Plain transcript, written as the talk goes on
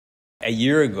A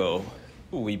year ago,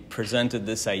 we presented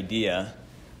this idea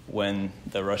when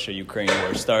the Russia-Ukraine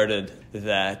war started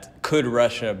that could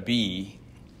Russia be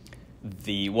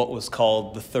what was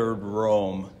called the Third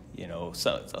Rome,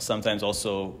 sometimes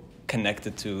also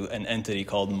connected to an entity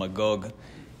called Magog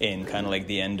in kind of like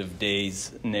the end of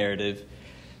days narrative.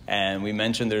 And we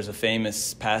mentioned there's a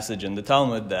famous passage in the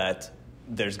Talmud that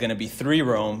there's going to be three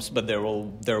Romes, but there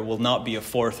will not be a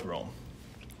fourth Rome.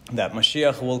 That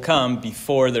Mashiach will come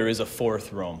before there is a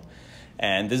fourth Rome.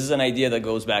 And this is an idea that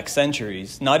goes back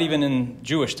centuries, not even in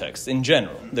Jewish texts, in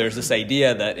general. There's this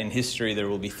idea that in history there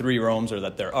will be three Romes, or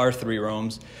that there are three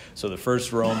Romes. So the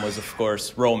first Rome was, of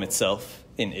course, Rome itself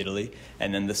in Italy.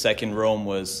 And then the second Rome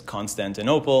was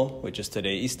Constantinople, which is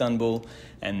today Istanbul.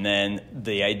 And then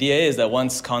the idea is that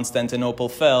once Constantinople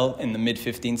fell in the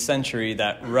mid-15th century,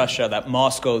 that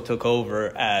Moscow took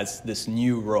over as this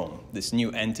new Rome, this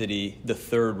new entity, the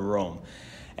Third Rome.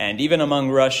 And even among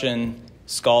Russian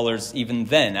scholars, even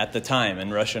then, at the time,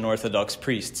 and Russian Orthodox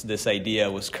priests, this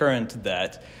idea was current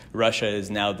that Russia is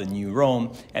now the new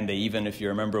Rome. And they even, if you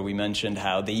remember, we mentioned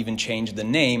how they even changed the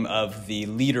name of the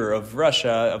leader of Russia,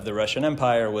 of the Russian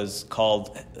Empire, was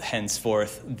called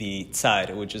henceforth the Tsar,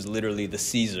 which is literally the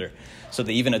Caesar. So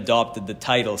they even adopted the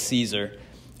title Caesar,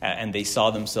 and they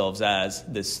saw themselves as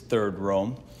this Third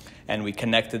Rome. And we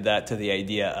connected that to the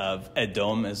idea of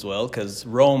Edom as well, because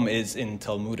Rome is in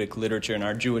Talmudic literature, and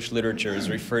our Jewish literature is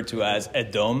referred to as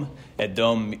Edom.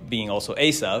 Edom being also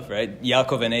Esav, right?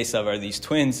 Yaakov and Esav are these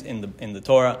twins in the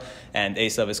Torah, and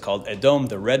Esav is called Edom,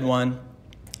 the red one.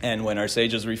 And when our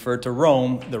sages refer to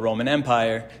Rome, the Roman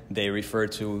Empire, they refer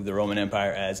to the Roman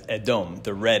Empire as Edom,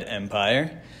 the Red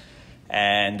Empire.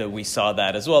 And we saw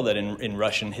that as well, that in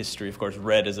Russian history, of course,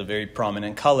 red is a very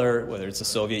prominent color, whether it's the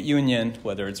Soviet Union,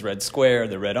 whether it's Red Square,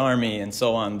 the Red Army, and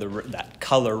so on. That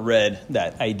color red,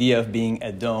 that idea of being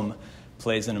Edom,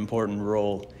 plays an important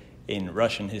role in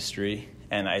Russian history.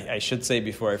 And I should say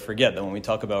before I forget that when we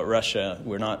talk about Russia,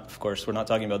 we're not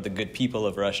talking about the good people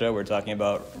of Russia. We're talking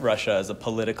about Russia as a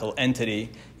political entity,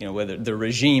 whether the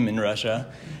regime in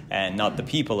Russia, and not the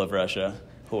people of Russia,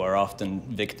 who are often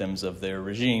victims of their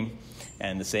regime.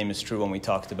 And the same is true when we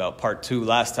talked about part 2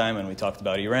 last time, when we talked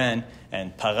about Iran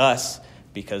and Paras,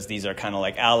 because these are kind of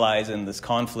like allies in this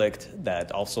conflict.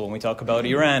 That also when we talk about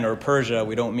Iran or Persia,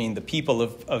 we don't mean the people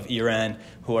of Iran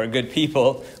who are good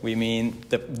people. We mean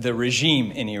the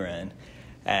regime in Iran.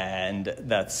 And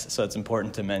so it's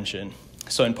important to mention.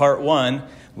 So in part 1,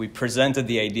 we presented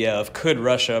the idea of could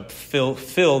Russia fill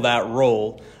that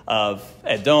role of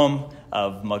Edom,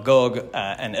 of Magog,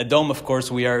 and Edom, of course,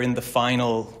 we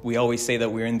always say that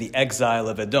we're in the exile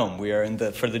of Edom.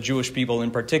 For the Jewish people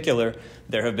in particular,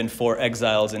 there have been 4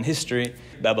 exiles in history,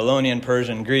 Babylonian,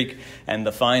 Persian, Greek, and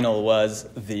the final was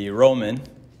the Roman,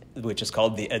 which is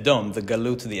called the Edom, the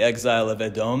Galut, the exile of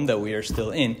Edom that we are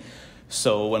still in.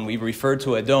 So when we refer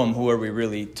to Edom, who are we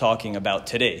really talking about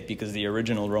today? Because the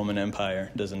original Roman Empire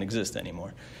doesn't exist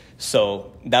anymore.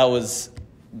 So that was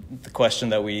the question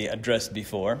that we addressed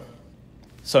before.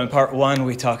 So in part 1,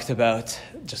 we talked about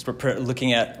just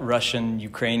looking at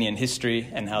Russian-Ukrainian history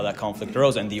and how that conflict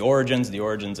arose, and the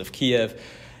origins of Kiev,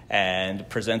 and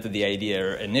presented the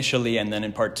idea initially. And then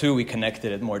in part 2, we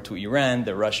connected it more to Iran,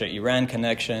 the Russia-Iran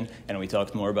connection, and we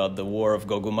talked more about the war of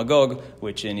Gog and Magog,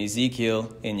 which in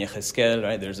Ezekiel, in Yechezkel,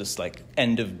 right, there's this like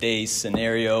end of days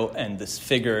scenario, and this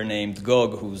figure named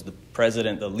Gog, who's the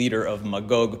president, the leader of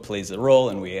Magog, plays a role,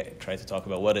 and we try to talk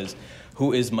about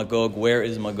who is Magog, where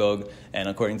is Magog, and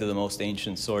according to the most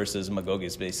ancient sources, Magog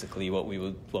is basically what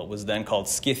was then called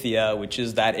Scythia, which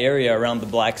is that area around the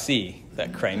Black Sea,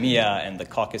 that Crimea and the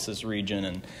Caucasus region,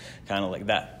 and kind of like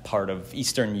that part of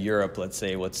Eastern Europe, let's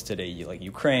say, what's today like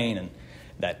Ukraine, and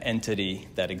that entity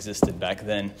that existed back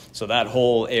then. So that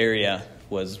whole area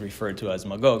was referred to as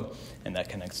Magog, and that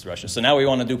connects to Russia. So now we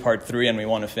want to do part 3, and we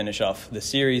want to finish off the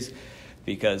series,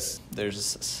 because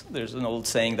there's an old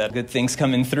saying that good things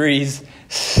come in threes.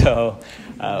 So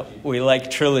we like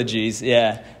trilogies.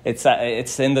 Yeah, it's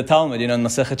in the Talmud,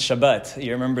 Masechet Shabbat.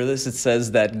 You remember this? It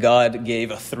says that God gave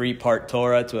a 3-part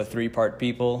Torah to a 3-part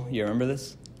people. You remember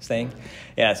this saying?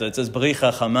 Yeah, so it says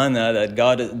B'richa Chamana, that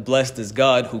God, blessed is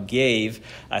God who gave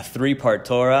a 3-part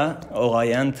Torah,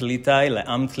 Orayan Tlitai,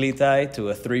 Le'am Tlitai, to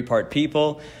a 3-part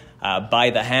people, by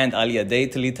the hand, al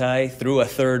yadei tlitai, through a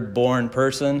third-born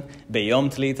person, beyom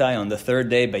tlitai, on the 3rd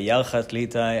day, beyalcha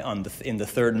tlitai, in the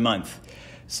 3rd month.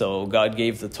 So God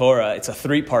gave the Torah. It's a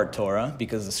three-part Torah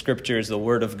because the scriptures, the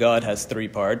word of God, has three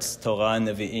parts: Torah,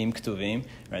 Nevi'im, Ketuvim,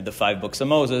 right? The 5 books of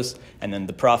Moses, and then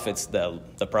the prophets, the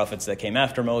prophets that came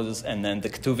after Moses, and then the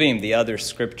Ketuvim, the other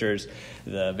scriptures,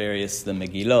 the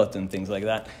Megillot and things like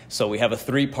that. So we have a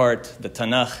three-part. The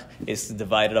Tanakh is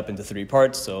divided up into 3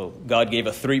 parts. So God gave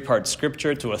a 3-part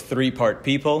scripture to a 3-part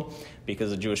people,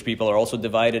 because the Jewish people are also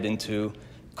divided into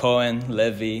Cohen,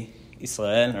 Levi,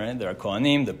 Israel, right? There are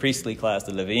Kohanim, the priestly class,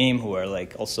 the Leviim, who are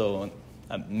like also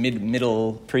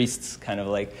middle priests, kind of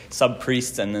like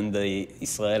sub-priests, and then the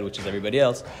Israel, which is everybody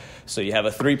else. So you have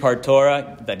a 3-part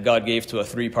Torah that God gave to a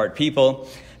 3-part people,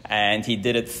 and he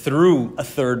did it through a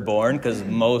third-born, because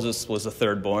Moses was a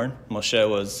third-born. Moshe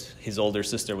was, his older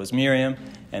sister was Miriam,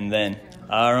 and then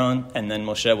Aaron, and then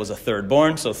Moshe was a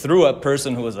third-born. So through a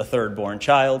person who was a third-born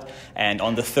child, and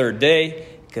on the 3rd day,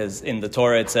 because in the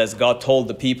Torah it says God told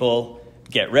the people,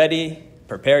 get ready,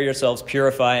 prepare yourselves,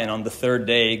 purify, and on the 3rd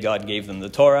day God gave them the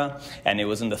Torah, and it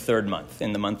was in the 3rd month,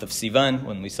 in the month of Sivan,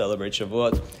 when we celebrate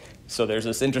Shavuot. So there's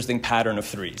this interesting pattern of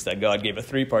 3s, that God gave a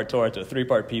 3-part Torah to a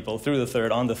 3-part people, through the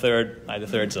 3rd, on the 3rd, by the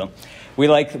 3rd. So we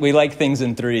like things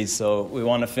in 3s, so we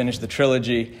want to finish the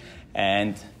trilogy,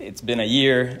 and it's been a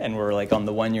year, and we're like on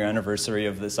the 1-year anniversary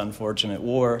of this unfortunate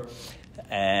war,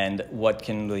 and what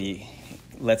can we...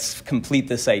 Let's complete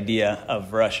this idea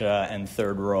of Russia and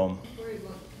Third Rome. Before you go,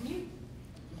 can you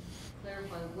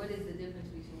clarify what is the difference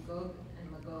between Gog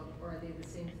and Magog, or are they the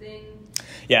same thing?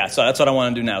 Yeah, so that's what I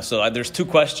want to do now. So there's 2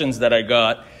 questions that I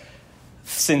got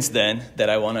since then that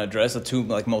I want to address, the 2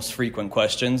 like most frequent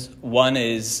questions. One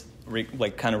is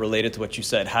kind of related to what you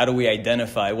said. How do we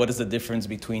identify what is the difference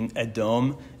between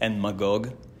Edom and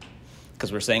Magog?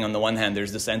 Because we're saying on the one hand,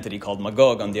 there's this entity called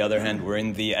Magog. On the other hand, we're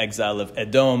in the exile of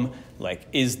Edom. Like,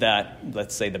 is that,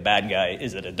 let's say, the bad guy?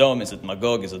 Is it Edom? Is it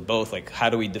Magog? Is it both? Like,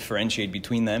 how do we differentiate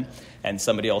between them? And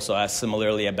somebody also asked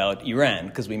similarly about Iran,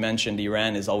 because we mentioned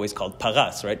Iran is always called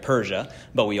Paras, right? Persia.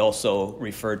 But we also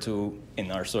refer to,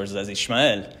 in our sources, as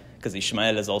Ishmael, because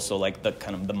Ishmael is also like the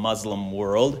kind of the Muslim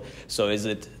world. So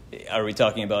are we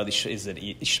talking about, is it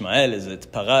Ishmael, is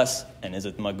it Paras, and is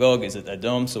it Magog, is it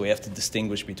Edom? So we have to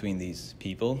distinguish between these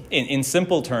people. In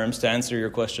simple terms, to answer your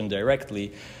question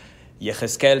directly,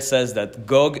 Yechezkel says that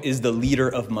Gog is the leader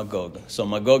of Magog. So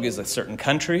Magog is a certain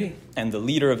country, and the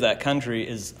leader of that country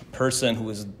is a person who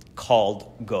is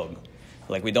called Gog.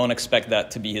 Like, we don't expect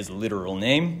that to be his literal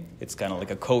name. It's kind of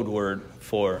like a code word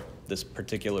for this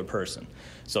particular person.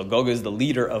 So Gog is the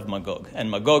leader of Magog. And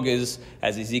Magog is,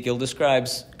 as Ezekiel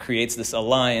describes, creates this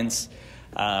alliance.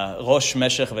 Rosh,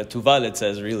 Meshech, Tuval, it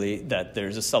says really that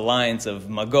there's this alliance of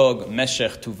Magog,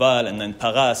 Meshech, Tuval, and then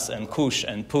Paras, and Cush,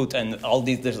 and Put, and all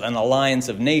these. There's an alliance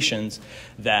of nations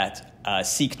that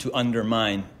seek to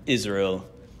undermine Israel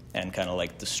and kind of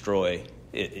like destroy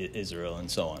Israel and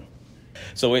so on.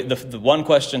 So the one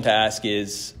question to ask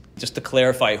is, just to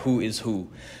clarify who is who.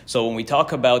 So when we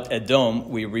talk about Edom,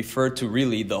 we refer to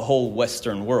really the whole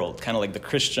Western world, kind of like the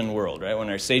Christian world, right? When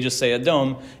our sages say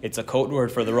Edom, it's a code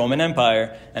word for the Roman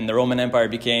Empire, and the Roman Empire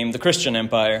became the Christian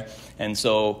Empire. And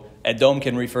so Edom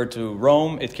can refer to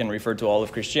Rome, it can refer to all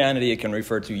of Christianity, it can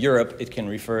refer to Europe,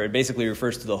 it basically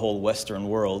refers to the whole Western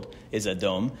world is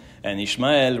Edom. And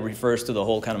Ishmael refers to the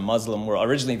whole kind of Muslim world,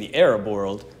 originally the Arab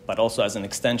world, but also as an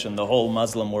extension, the whole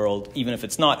Muslim world, even if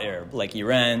it's not Arab. Like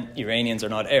Iran, Iranians are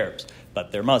not Arabs,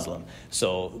 but they're Muslim.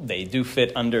 So they do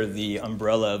fit under the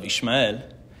umbrella of Ishmael.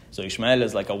 So Ishmael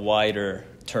is like a wider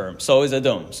term. So is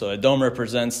Edom. So Edom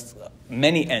represents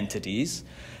many entities,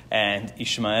 and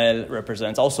Ishmael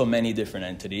represents also many different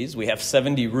entities. We have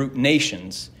 70 root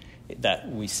nations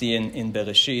that we see in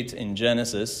Bereshit, in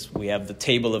Genesis. We have the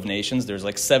table of nations. There's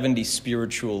like 70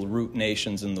 spiritual root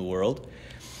nations in the world.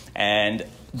 And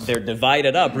they're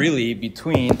divided up really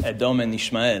between Edom and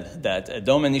Ishmael. That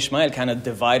Edom and Ishmael kind of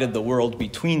divided the world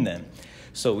between them.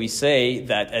 So we say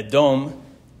that Edom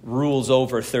rules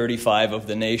over 35 of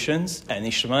the nations, and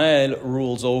Ishmael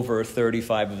rules over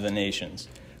 35 of the nations.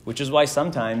 Which is why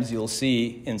sometimes you'll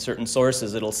see in certain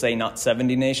sources, it'll say not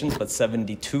 70 nations, but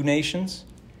 72 nations.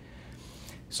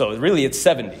 So really it's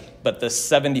 70, but the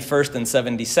 71st and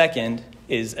 72nd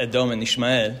is Edom and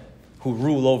Ishmael, who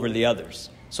rule over the others.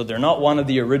 So they're not one of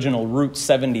the original root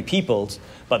 70 peoples,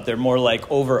 but they're more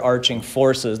like overarching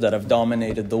forces that have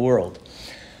dominated the world.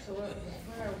 So where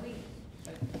are we?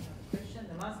 Like Christian,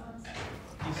 the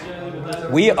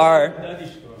Muslims? We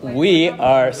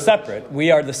are separate.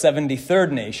 We are the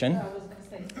 73rd nation. I was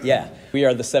going to say. Yeah, we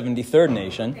are the 73rd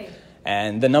nation. Okay.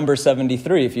 And the number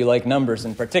 73, if you like numbers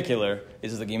in particular,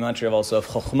 is the gematria also of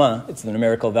Chokhmah. It's the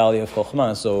numerical value of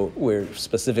Chokhmah, so we're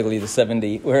specifically the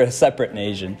 70, we're a separate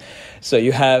nation. So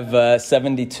you have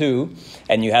 72,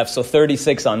 and you have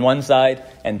 36 on one side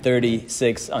and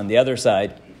 36 on the other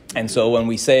side. And so when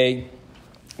we say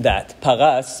that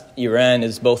Paras, Iran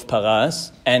is both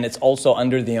Paras, and it's also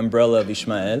under the umbrella of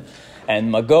Ishmael,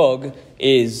 and Magog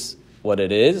is what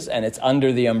it is, and it's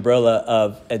under the umbrella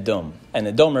of Edom. And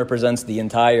Edom represents the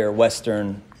entire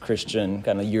Western Christian,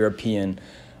 kind of European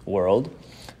world.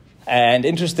 And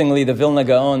interestingly, the Vilna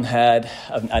Gaon had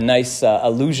a nice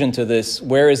allusion to this.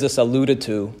 Where is this alluded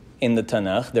to in the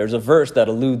Tanakh? There's a verse that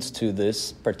alludes to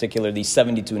this, particularly these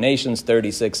 72 nations,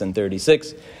 36 and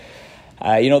 36.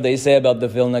 They say about the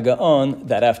Vilna Gaon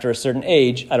that after a certain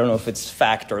age, I don't know if it's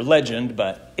fact or legend,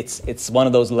 but it's one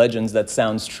of those legends that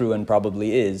sounds true and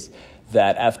probably is,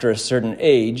 that after a certain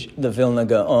age, the Vilna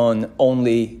Gaon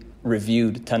only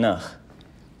reviewed Tanakh.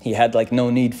 He had no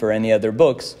need for any other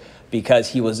books because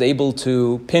he was able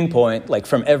to pinpoint,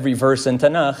 from every verse in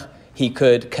Tanakh, he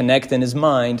could connect in his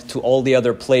mind to all the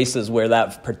other places where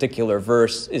that particular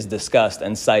verse is discussed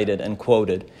and cited and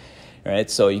quoted.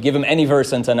 Right? So you give him any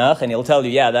verse in Tanakh and he'll tell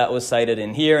you, that was cited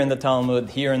in here in the Talmud,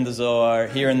 here in the Zohar,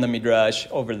 here in the Midrash,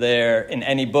 over there, in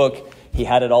any book. He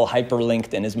had it all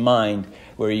hyperlinked in his mind,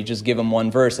 where you just give him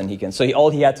one verse and he can. So all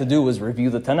he had to do was review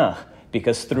the Tanakh,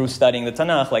 because through studying the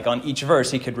Tanakh, on each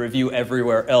verse, he could review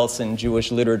everywhere else in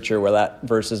Jewish literature where that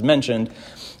verse is mentioned,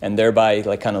 and thereby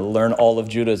kind of learn all of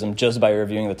Judaism just by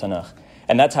reviewing the Tanakh.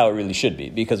 And that's how it really should be,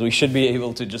 because we should be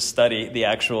able to just study the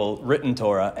actual written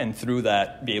Torah and through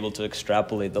that be able to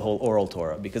extrapolate the whole oral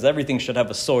Torah, because everything should have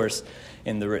a source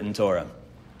in the written Torah.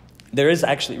 There is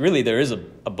a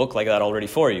book like that already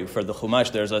for you. For the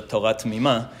Chumash, there's a Torah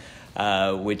Tmima,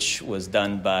 which was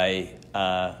done by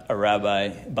a rabbi,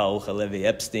 Baruch Halevi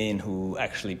Epstein, who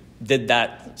actually did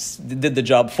the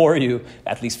job for you,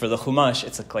 at least for the Chumash.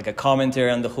 It's like a commentary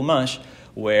on the Chumash,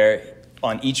 where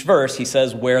on each verse, he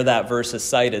says where that verse is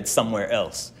cited somewhere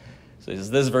else. So he says,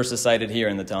 this verse is cited here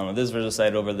in the Talmud, this verse is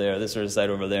cited over there, this verse is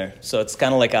cited over there. So it's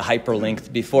kind of like a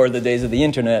hyperlink. Before the days of the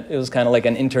internet, it was kind of like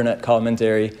an internet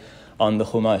commentary on the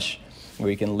Chumash, where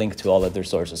you can link to all of their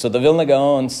sources. So the Vilna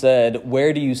Gaon said,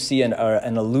 where do you see an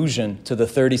allusion to the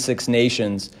 36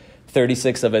 nations,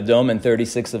 36 of Edom and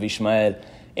 36 of Ishmael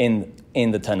in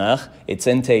the Tanakh? It's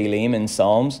in Tehillim, in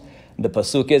Psalms. The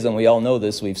pasuk is, and we all know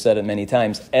this, we've said it many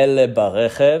times, Ele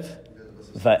barechev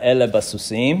va'ele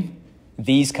basusim.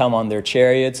 These come on their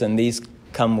chariots and these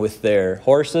come with their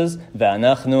horses.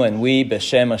 Ve'anachnu, and we,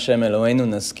 b'shem Hashem Eloheinu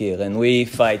naskir. And we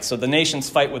fight. So the nations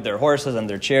fight with their horses and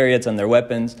their chariots and their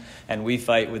weapons, and we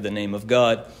fight with the name of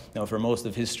God. Now, for most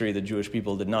of history, the Jewish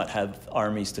people did not have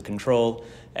armies to control,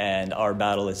 and our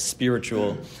battle is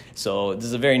spiritual. So this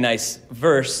is a very nice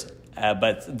verse.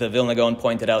 But the Vilna Gaon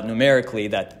pointed out numerically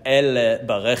that ele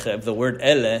barechev, the word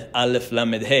ele, aleph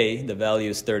lamed hey, the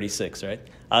value is 36, right?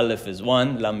 Aleph is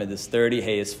 1, lamed is 30,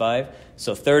 hey is 5.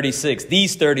 So 36,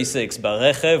 these 36,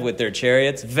 barechev with their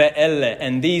chariots, ve'ele,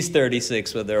 and these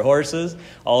 36 with their horses,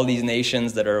 all these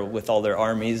nations that are with all their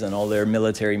armies and all their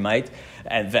military might,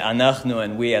 and ve'anachnu,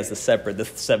 and we as the separate, the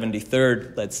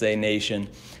 73rd, let's say, nation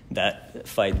that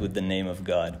fight with the name of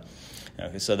God.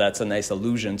 Okay, so that's a nice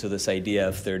allusion to this idea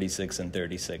of 36 and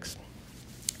 36.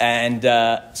 And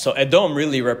so Edom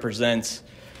really represents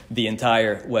the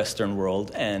entire Western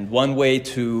world. And one way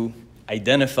to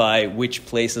identify which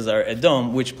places are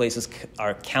Edom, which places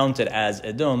are counted as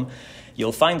Edom,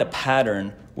 you'll find a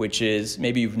pattern, which is,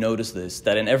 maybe you've noticed this,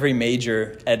 that in every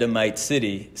major Edomite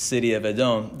city of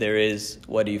Edom, there is,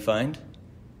 what do you find?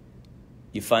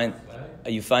 You find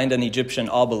an Egyptian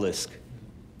obelisk,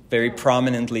 very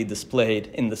prominently displayed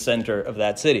in the center of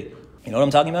that city. You know what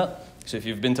I'm talking about? So if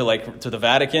you've been to the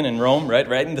Vatican in Rome,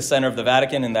 right in the center of the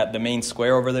Vatican, in the main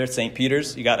square over there, St.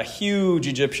 Peter's, you got a huge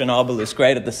Egyptian obelisk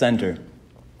right at the center.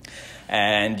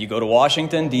 And you go to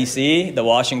Washington, D.C., the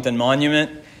Washington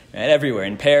Monument, right, everywhere.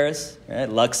 In Paris, right,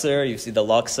 Luxor, you see the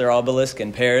Luxor obelisk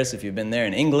in Paris if you've been there.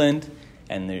 In England,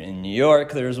 and in New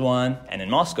York there's one, and in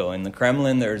Moscow, in the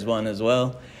Kremlin there's one as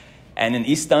well. And in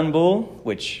Istanbul,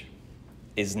 which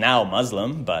is now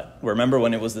Muslim, but remember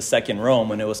when it was the second Rome,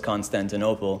 when it was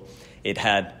Constantinople, it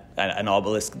had an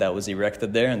obelisk that was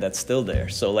erected there, and that's still there.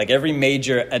 So like every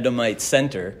major Edomite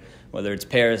center, whether it's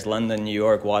Paris, London, New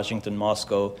York, Washington,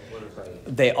 Moscow,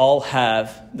 they all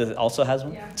have, it also has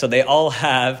one? Yeah. So they all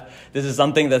have, this is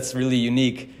something that's really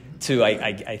unique to,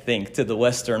 I think, to the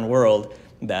Western world,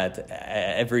 that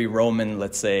every Roman,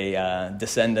 let's say,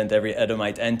 descendant, every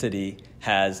Edomite entity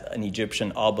has an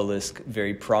Egyptian obelisk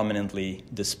very prominently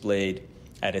displayed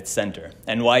at its center.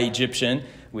 And why Egyptian?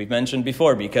 we've mentioned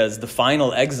before, because the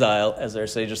final exile, as our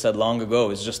sages said long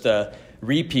ago, is just a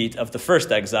repeat of the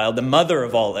first exile, the mother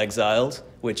of all exiles,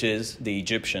 which is the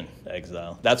Egyptian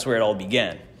exile. That's where it all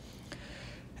began.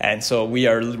 And so we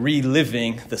are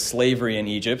reliving the slavery in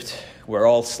Egypt. We're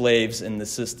all slaves in the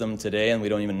system today, and we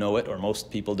don't even know it, or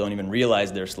most people don't even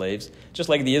realize they're slaves. Just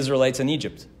like the Israelites in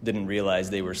Egypt didn't realize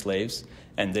they were slaves,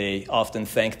 and they often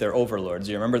thank their overlords.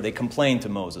 You remember they complained to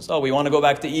Moses, oh, we want to go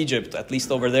back to Egypt. At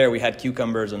least over there we had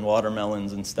cucumbers and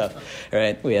watermelons and stuff,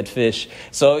 right? We had fish.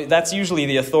 So that's usually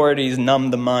the authorities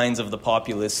numb the minds of the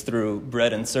populace through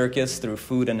bread and circus, through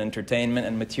food and entertainment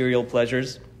and material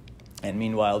pleasures. And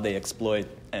meanwhile, they exploit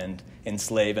and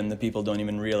enslave, and the people don't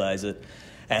even realize it.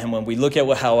 And when we look at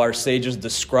how our sages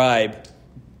describe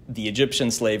the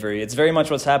Egyptian slavery, it's very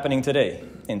much what's happening today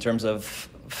in terms of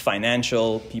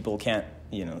financial. People can't,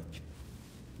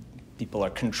 people are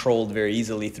controlled very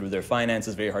easily through their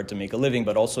finances, very hard to make a living,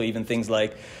 but also even things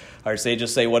like our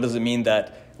sages say, what does it mean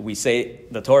that we say,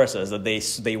 the Torah says, that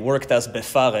they worked as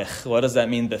befarech. What does that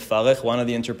mean, befarech? One of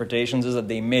the interpretations is that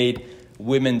they made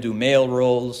women do male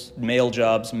roles, male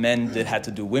jobs, men had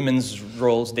to do women's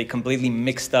roles. They completely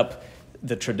mixed up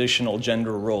the traditional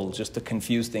gender roles just to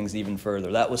confuse things even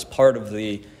further. That was part of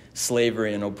the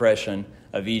slavery and oppression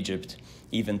of Egypt,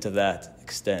 even to that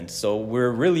extent. So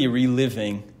we're really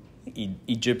reliving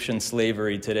Egyptian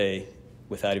slavery today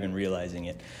without even realizing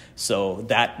it. So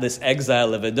this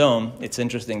exile of Edom, it's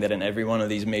interesting that in every one of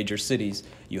these major cities,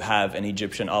 you have an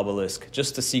Egyptian obelisk,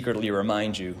 just to secretly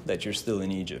remind you that you're still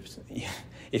in Egypt.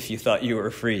 If you thought you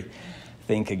were free,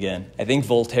 think again. I think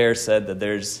Voltaire said that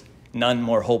there's none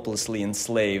more hopelessly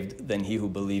enslaved than he who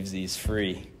believes he's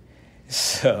free.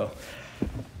 So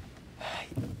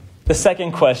the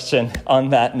second question on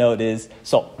that note is,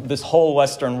 so this whole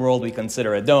Western world we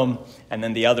consider Edom, and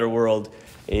then the other world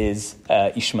is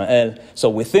Ishmael. So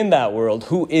within that world,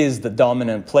 who is the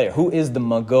dominant player? Who is the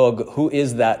Magog? Who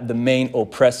is the main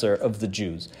oppressor of the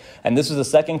Jews? And this is the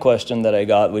second question that I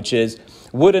got, which is,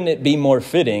 wouldn't it be more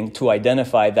fitting to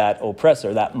identify that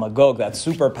oppressor, that Magog, that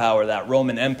superpower, that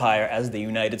Roman Empire, as the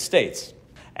United States?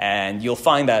 And you'll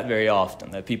find that very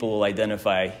often, that people will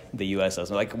identify the U.S.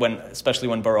 as, especially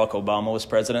when Barack Obama was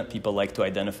president, people like to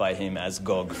identify him as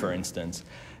Gog, for instance.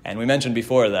 And we mentioned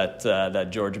before that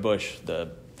George Bush,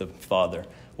 the father,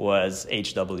 was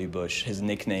H.W. Bush. His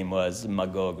nickname was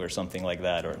Magog or something like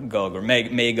that, or Gog, or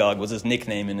Magog was his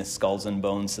nickname in his Skulls and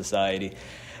Bones Society.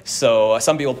 So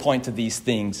some people point to these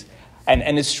things.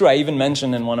 And it's true, I even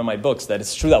mentioned in one of my books that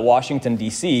it's true that Washington,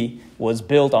 D.C. was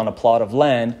built on a plot of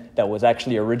land that was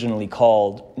actually originally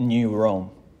called New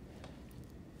Rome.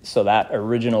 So that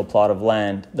original plot of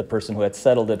land, the person who had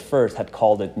settled it first had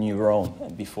called it New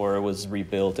Rome before it was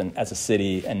rebuilt and as a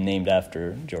city and named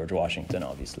after George Washington,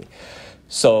 obviously.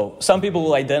 So some people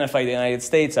will identify the United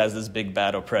States as this big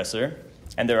bad oppressor,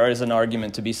 and there is an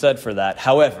argument to be said for that.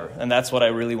 However, and that's what I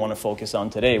really want to focus on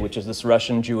today, which is this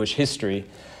Russian Jewish history,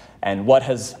 and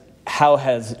how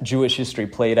has Jewish history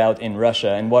played out in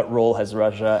Russia, and what role has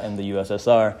Russia and the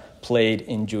USSR played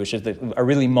in Jewish history, a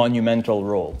really monumental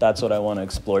role. That's what I want to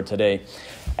explore today,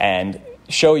 and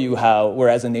show you how,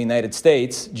 whereas in the United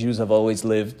States, Jews have always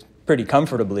lived pretty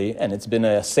comfortably, and it's been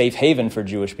a safe haven for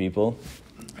Jewish people,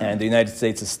 and the United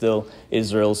States is still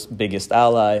Israel's biggest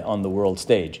ally on the world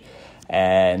stage.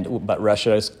 But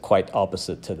Russia is quite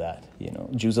opposite to that.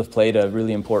 Jews have played a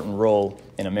really important role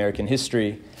in American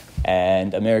history,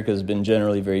 and America has been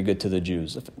generally very good to the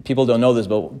Jews. People don't know this,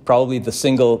 but probably the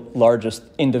single largest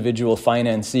individual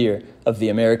financier of the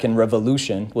American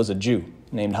Revolution was a Jew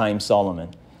named Haim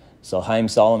Solomon. So Haim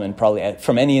Solomon probably,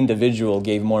 from any individual,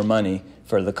 gave more money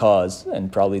for the cause,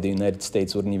 and probably the United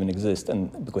States wouldn't even exist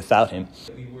without him.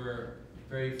 We were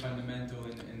very fundamental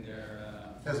in their...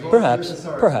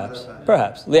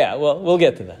 Perhaps. Yeah, well, we'll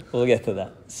get to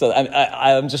that. So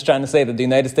I'm just trying to say that the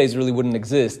United States really wouldn't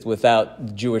exist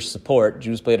without Jewish support.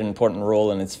 Jews played an important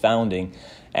role in its founding,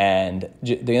 and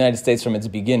the United States from its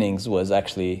beginnings was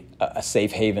actually a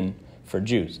safe haven for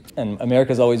Jews. And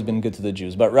America's always been good to the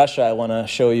Jews. But Russia, I want to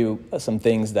show you some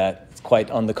things that's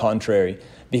quite on the contrary,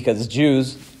 because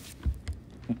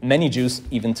many Jews,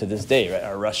 even to this day, right,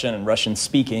 are Russian and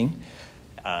Russian-speaking.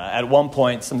 At one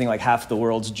point, something like half the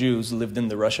world's Jews lived in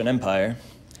the Russian Empire.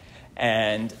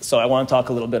 And so I want to talk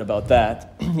a little bit about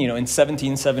that. In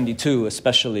 1772,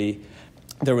 especially,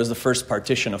 there was the first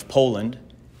partition of Poland.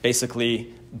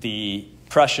 Basically, the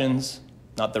Prussians,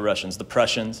 not the Russians, the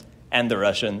Prussians and the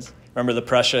Russians. Remember, the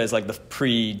Prussia is like the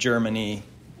pre-Germany.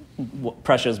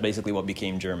 Prussia is basically what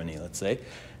became Germany, let's say,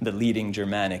 the leading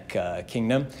Germanic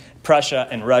kingdom. Prussia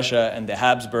and Russia and the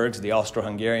Habsburgs, the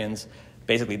Austro-Hungarians,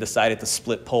 basically decided to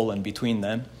split Poland between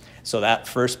them. So that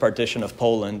first partition of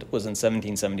Poland was in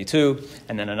 1772,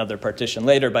 and then another partition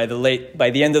later. By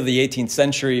the end of the 18th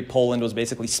century, Poland was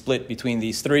basically split between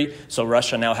these three. So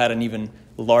Russia now had an even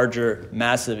larger,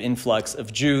 massive influx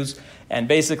of Jews. And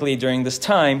basically during this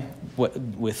time,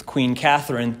 with Queen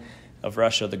Catherine of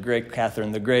Russia, the Great,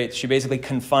 Catherine the Great, she basically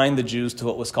confined the Jews to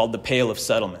what was called the Pale of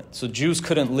Settlement. So Jews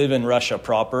couldn't live in Russia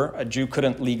proper. A Jew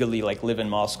couldn't legally live in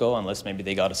Moscow unless maybe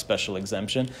they got a special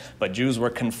exemption. But Jews were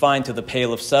confined to the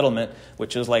Pale of Settlement,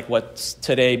 which is like what's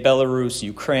today Belarus,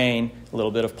 Ukraine, a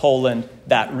little bit of Poland,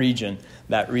 that region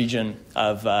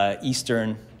of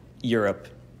Eastern Europe.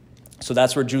 So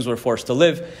that's where Jews were forced to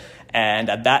live. And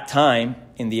at that time,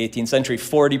 in the 18th century,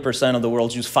 40% of the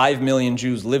world's Jews, 5 million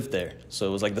Jews lived there. So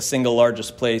it was like the single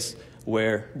largest place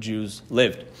where Jews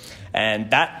lived. And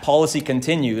that policy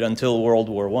continued until World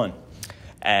War I.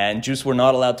 And Jews were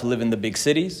not allowed to live in the big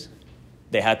cities.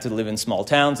 They had to live in small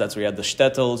towns. That's where you had the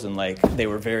shtetls, and they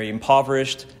were very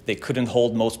impoverished. They couldn't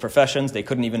hold most professions. They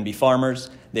couldn't even be farmers.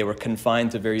 They were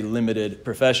confined to very limited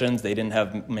professions. They didn't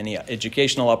have many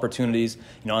educational opportunities.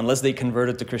 Unless they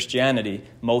converted to Christianity,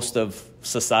 most of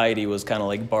society was kind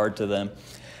of barred to them.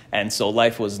 And so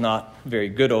life was not very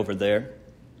good over there.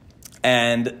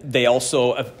 And they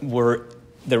also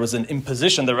there was an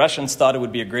imposition. The Russians thought it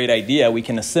would be a great idea. We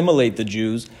can assimilate the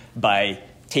Jews by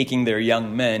taking their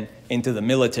young men into the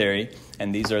military,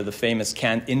 and these are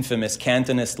the infamous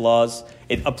Cantonist laws.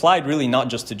 It applied really not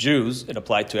just to Jews, it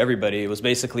applied to everybody. It was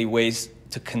basically ways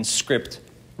to conscript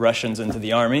Russians into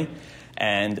the army,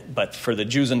 but for the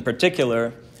Jews in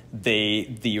particular,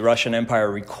 the Russian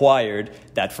Empire required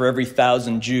that for every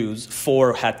 1,000 Jews,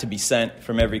 4 had to be sent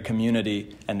from every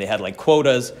community, and they had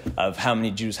quotas of how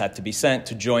many Jews had to be sent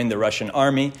to join the Russian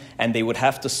army, and they would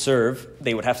have to serve.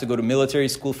 They would have to go to military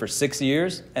school for 6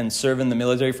 years and serve in the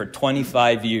military for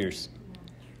 25 years.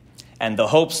 And the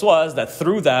hopes was that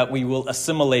through that, we will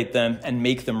assimilate them and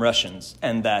make them Russians.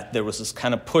 And that there was this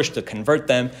kind of push to convert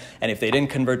them. And if they didn't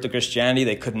convert to Christianity,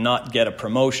 they could not get a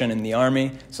promotion in the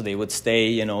army. So they would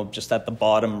stay, just at the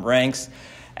bottom ranks.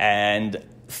 And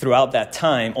throughout that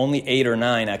time, only 8 or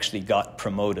 9 actually got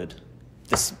promoted,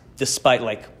 despite,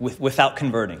 without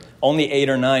converting. Only 8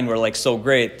 or 9 were, so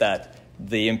great that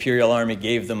the imperial army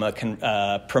gave them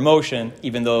a promotion,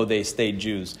 even though they stayed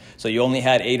Jews. So you only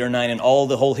had 8 or 9 in the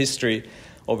whole history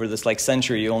over this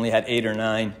century. You only had 8 or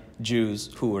 9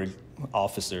 Jews who were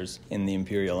officers in the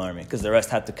imperial army, because the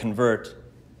rest had to convert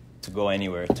to go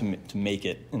anywhere to make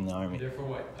it in the army. Therefore,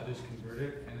 what others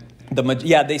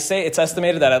converted? They say it's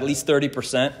estimated that at least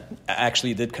 30%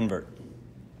 actually did convert.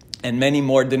 And many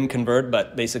more didn't convert,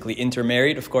 but basically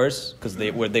intermarried, of course, because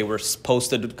they were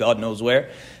posted God knows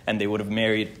where, and they would have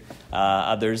married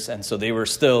others. And so they were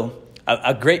still,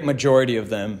 a great majority of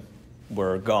them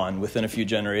were gone. Within a few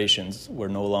generations, were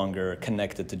no longer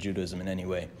connected to Judaism in any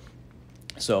way.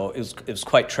 So it was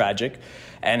quite tragic.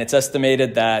 And it's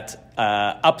estimated that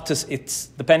it's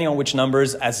depending on which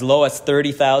numbers, as low as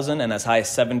 30,000 and as high as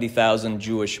 70,000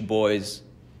 Jewish boys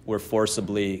were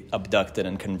forcibly abducted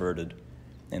and converted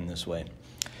in this way.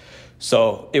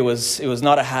 So it was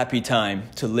not a happy time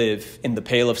to live in the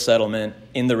Pale of Settlement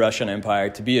in the Russian Empire,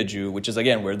 to be a Jew, which is,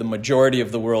 again, where the majority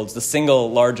of the world's, the single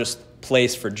largest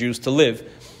place for Jews to live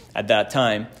at that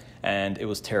time, and it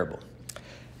was terrible.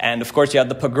 And of course, you had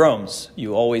the pogroms.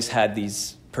 You always had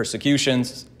these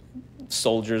persecutions,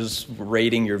 soldiers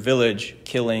raiding your village,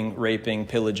 killing, raping,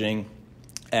 pillaging.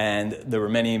 And there were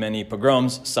many, many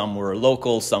pogroms. Some were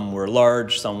local, some were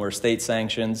large, some were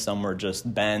state-sanctioned, some were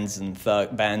just bands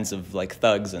of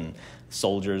thugs and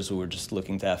soldiers who were just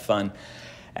looking to have fun.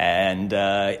 And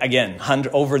again,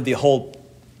 over the whole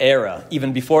era,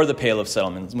 even before the Pale of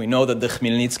Settlement, we know that the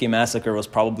Khmelnytsky massacre was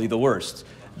probably the worst.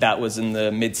 That was in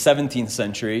the mid-17th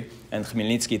century, and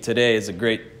Khmelnytsky today is a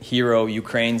great hero.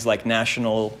 Ukraine's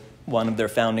national, one of their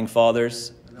founding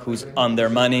fathers, who's on their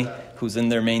money, who's in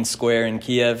their main square in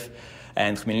Kiev,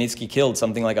 and Khmelnytsky killed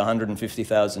something like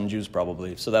 150,000 Jews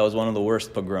probably. So that was one of the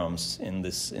worst pogroms in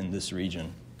this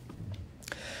region.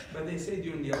 But they say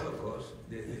during the Holocaust,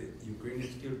 the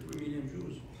Ukrainians killed 3 million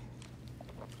Jews.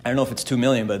 I don't know if it's 2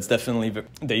 million, but it's definitely...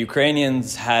 The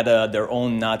Ukrainians had their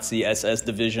own Nazi SS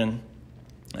division.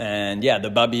 And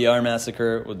the Babi Yar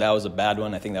massacre, that was a bad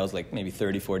one. I think that was maybe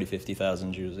 30, 40,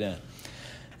 50,000 Jews,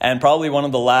 And probably one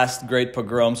of the last great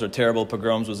pogroms or terrible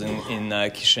pogroms was in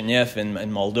Kishinev in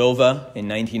Moldova in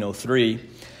 1903.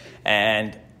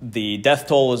 And the death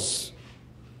toll was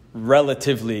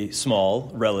relatively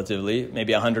small,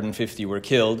 maybe 150 were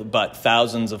killed, but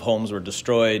thousands of homes were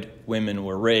destroyed, women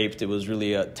were raped. It was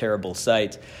really a terrible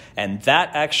sight. And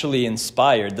that actually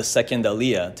inspired the second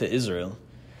Aliyah to Israel.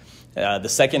 The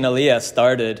second Aliyah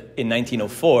started in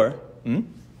 1904.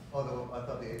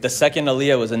 The second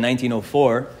Aliyah was in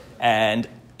 1904, and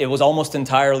it was almost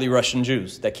entirely Russian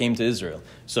Jews that came to Israel.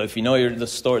 So if you know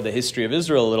the history of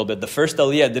Israel a little bit, the first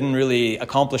Aliyah didn't really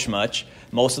accomplish much.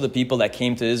 Most of the people that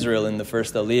came to Israel in the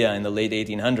first Aliyah in the late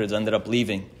 1800s ended up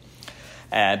leaving.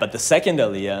 But the second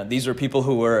Aliyah, these were people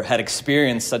who had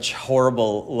experienced such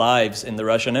horrible lives in the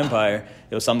Russian Empire.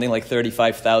 It was something like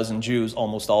 35,000 Jews,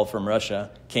 almost all from Russia,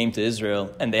 came to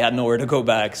Israel, and they had nowhere to go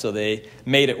back, so they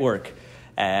made it work.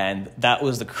 And that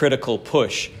was the critical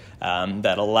push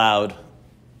that allowed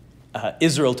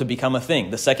Israel to become a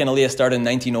thing. The second Aliyah started in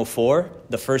 1904.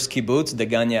 The first kibbutz,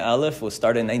 Degania Aleph, was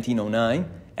started in 1909.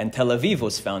 And Tel Aviv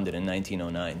was founded in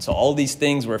 1909. So all these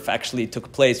things actually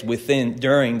took place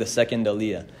during the second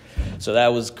Aliyah. So that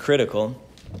was critical.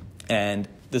 And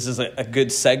this is a good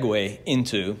segue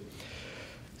into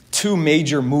two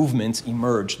major movements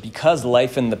emerged. Because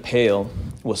life in the Pale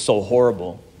was so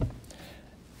horrible,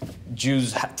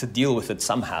 Jews had to deal with it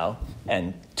somehow.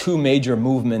 And two major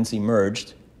movements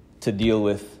emerged to deal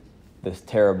with this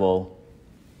terrible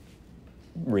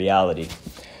reality.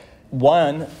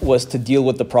 One was to deal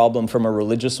with the problem from a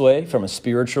religious way, from a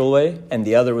spiritual way, and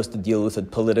the other was to deal with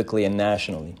it politically and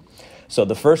nationally. So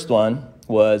the first one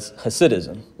was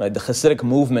Hasidism. Right? The Hasidic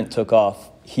movement took off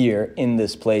here in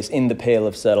this place, in the Pale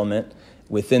of Settlement,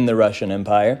 within the Russian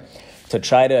Empire, to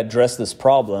try to address this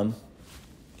problem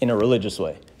in a religious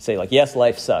way. Say like, yes,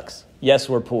 life sucks. Yes,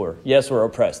 we're poor. Yes, we're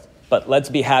oppressed. But let's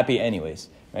be happy anyways.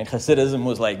 Right? Hasidism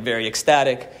was like very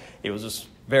ecstatic. It was just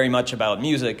very much about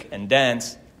music and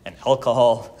dance and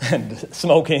alcohol and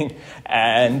smoking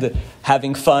and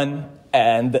having fun,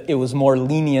 and it was more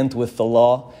lenient with the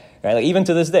law. Right? Like even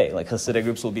to this day, like Hasidic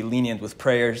groups will be lenient with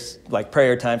prayers, like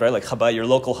prayer times, right? Like Chabad, your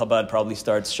local Chabad probably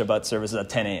starts Shabbat services at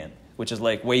 10 a.m., which is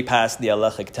like way past the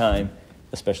halachic time,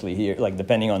 especially here, like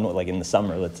depending on what, like in the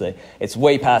summer, let's say. It's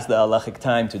way past the halachic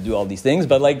time to do all these things,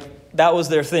 but like that was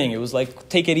their thing. It was like,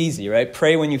 take it easy, right?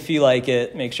 Pray when you feel like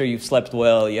it, make sure you've slept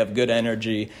well, you have good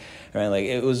energy. Right, like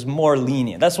it was more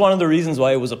lenient. That's one of the reasons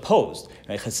why it was opposed.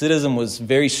 Right? Hasidism was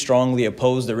very strongly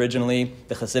opposed originally.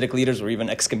 The Hasidic leaders were even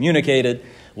excommunicated.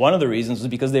 One of the reasons was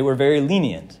because they were very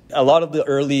lenient. A lot of the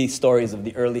early stories of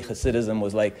the early Hasidism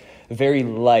was like very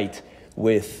light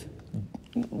with,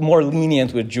 more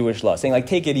lenient with Jewish law, saying like,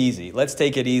 take it easy. Let's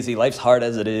take it easy. Life's hard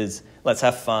as it is. Let's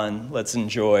have fun. Let's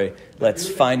enjoy. Let's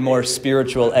find more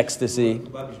spiritual ecstasy. The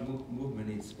Babish movement,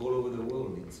 it's all over the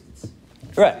world.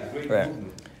 It's right, a great right. movement.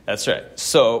 That's right.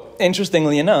 So,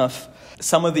 interestingly enough,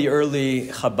 some of the early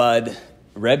Chabad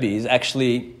Rebbes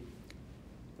actually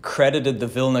credited the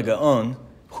Vilna Gaon,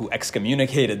 who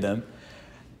excommunicated them,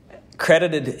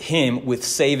 credited him with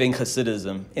saving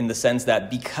Hasidism in the sense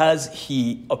that because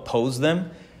he opposed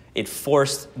them, it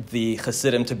forced the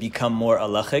Hasidim to become more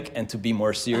halachic and to be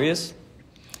more serious.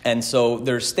 And so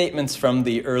there's statements from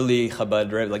the early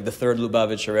Chabad Rebbe, like the third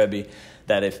Lubavitcher Rebbe,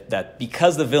 that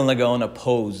because the Vilna Gaon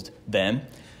opposed them,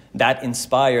 that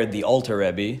inspired the Alter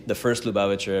Rebbe, the first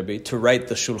Lubavitcher Rebbe, to write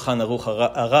the Shulchan Aruch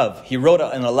Harav. He wrote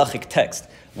an halachic text.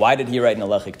 Why did he write an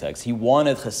halachic text? He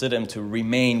wanted Hasidim to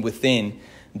remain within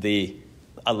the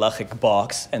halachic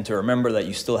box and to remember that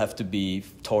you still have to be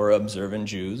Torah observant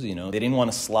Jews. You know, they didn't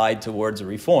want to slide towards a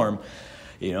reform,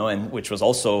 you know, and which was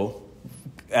also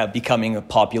becoming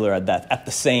popular at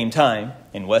the same time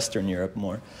in Western Europe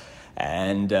more.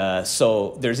 And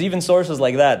so there's even sources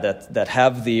like that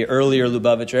have the earlier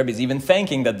Lubavitcher Rebbe's even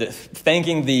thanking the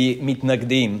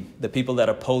mitnagdim, the people that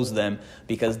opposed them,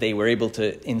 because they were able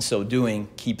to, in so doing,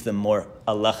 keep them more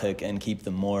halachic and keep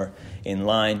them more in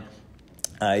line.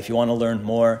 If you want to learn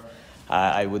more,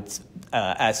 I would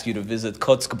ask you to visit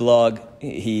Kotzk blog.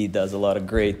 He does a lot of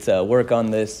great work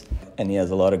on this, and he has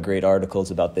a lot of great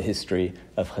articles about the history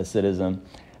of Hasidism.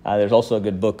 There's also a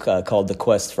good book called The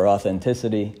Quest for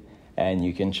Authenticity, and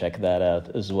you can check that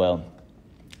out as well.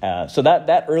 So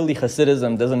that early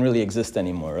Hasidism doesn't really exist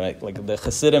anymore, right? Like the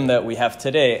Hasidim that we have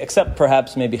today, except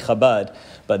perhaps maybe Chabad,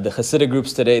 but the Hasidic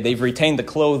groups today, they've retained the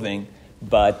clothing,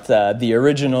 but the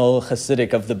original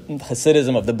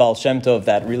Hasidism of the Baal Shem Tov,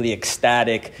 that really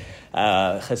ecstatic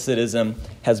Hasidism,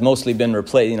 has mostly been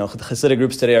replaced. You know, the Hasidic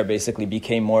groups today basically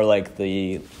became more like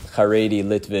the Haredi,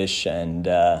 Litvish,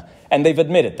 and they've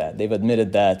admitted that. They've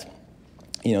admitted that.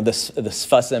 You know, the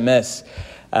Sfas Emes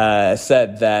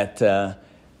said that the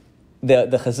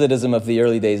Hasidism of the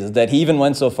early days is that he even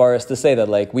went so far as to say that,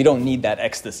 like, we don't need that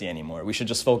ecstasy anymore. We should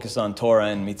just focus on Torah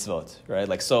and mitzvot, right?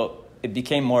 Like, so it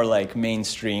became more like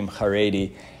mainstream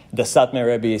Haredi. The Satmar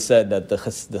Rebbe said that the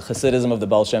Hasidism of the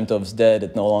Baal Shem Tov is dead.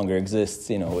 It no longer exists.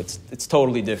 You know, it's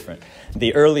totally different.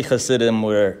 The early Hasidim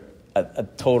were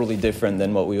totally different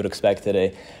than what we would expect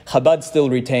today. Chabad still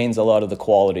retains a lot of the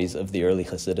qualities of the early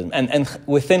Hasidism. And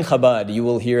within Chabad, you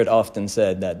will hear it often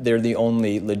said that they're the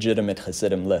only legitimate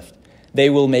Hasidim left. They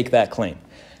will make that claim.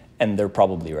 And they're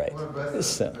probably right.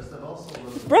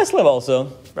 Breslev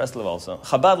also.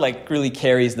 Chabad really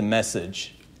carries the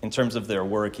message in terms of their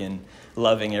work in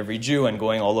loving every Jew and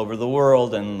going all over the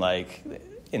world and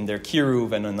in their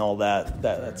kiruv and all that.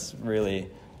 That's really...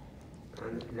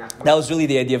 That was really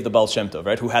the idea of the Baal Shem Tov,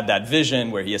 right? Who had that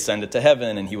vision where he ascended to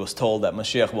heaven and he was told that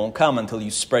Mashiach won't come until you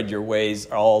spread your ways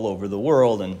all over the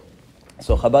world. And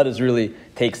so Chabad really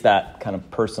takes that kind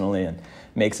of personally and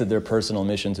makes it their personal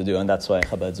mission to do, and that's why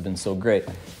Chabad's been so great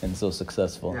and so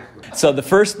successful. So the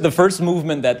first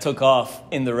movement that took off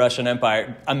in the Russian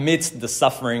Empire amidst the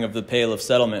suffering of the Pale of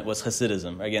Settlement was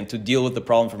Hasidism. Again, to deal with the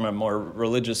problem from a more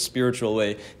religious, spiritual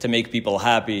way, to make people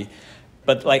happy.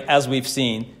 But as we've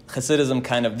seen,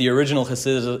 Hasidism the original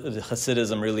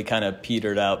Hasidism really kind of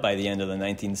petered out by the end of the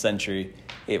 19th century.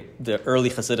 The early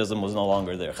Hasidism was no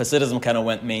longer there. Hasidism kind of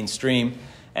went mainstream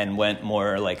and went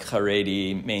more like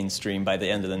Haredi mainstream by the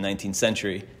end of the 19th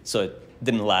century. So it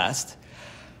didn't last.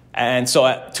 And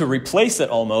so to replace it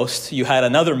almost, you had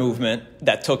another movement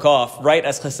that took off right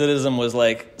as Hasidism was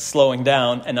slowing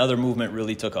down. Another movement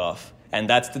really took off. And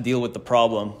that's to deal with the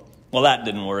problem. Well, that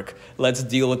didn't work. Let's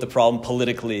deal with the problem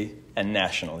politically and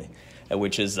nationally,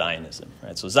 which is Zionism.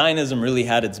 Right? So Zionism really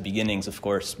had its beginnings, of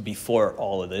course, before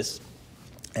all of this.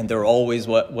 And they're always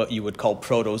what you would call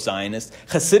proto-Zionist.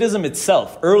 Hasidism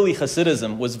itself, early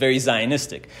Hasidism, was very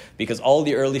Zionistic because all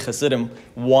the early Hasidim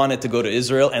wanted to go to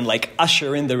Israel and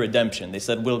usher in the redemption. They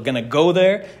said, we're going to go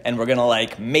there and we're going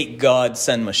to make God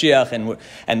send Mashiach.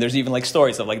 And there's even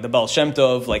stories of the Baal Shem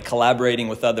Tov collaborating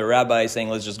with other rabbis saying,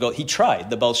 let's just go. He tried.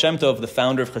 The Baal Shem Tov, the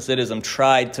founder of Hasidism,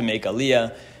 tried to make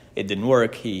Aliyah. It didn't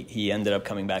work. He ended up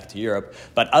coming back to Europe.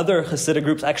 But other Hasidic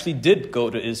groups actually did go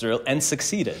to Israel and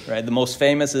succeeded. Right? The most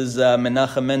famous is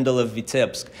Menachem Mendel of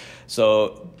Vitebsk.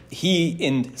 So he,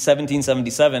 in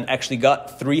 1777, actually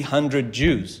got 300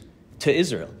 Jews to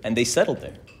Israel. And they settled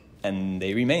there. And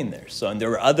they remained there. And there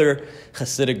were other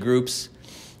Hasidic groups,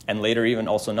 and later even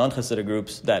also non-Hasidic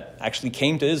groups, that actually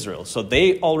came to Israel. So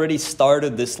they already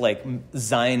started this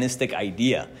Zionistic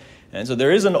idea. And so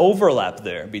there is an overlap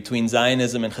there between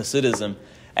Zionism and Hasidism.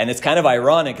 And it's kind of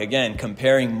ironic, again,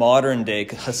 comparing modern-day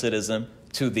Hasidism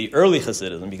to the early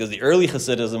Hasidism, because the early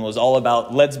Hasidism was all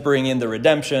about, let's bring in the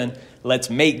redemption, let's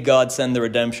make God send the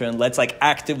redemption, let's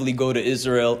actively go to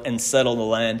Israel and settle the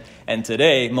land. And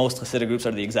today, most Hasidic groups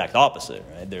are the exact opposite.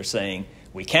 Right? They're saying,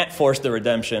 we can't force the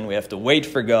redemption, we have to wait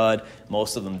for God.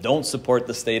 Most of them don't support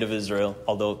the state of Israel,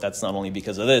 although that's not only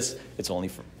because of this, it's only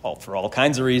for all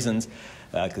kinds of reasons.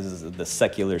 Because of the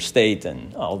secular state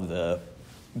and all the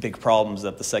big problems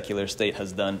that the secular state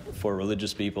has done for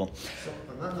religious people. So,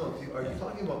 on that note, are you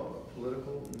talking about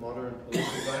modern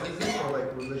political Zionism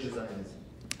or religious Zionism?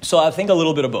 So I think a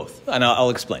little bit of both, and I'll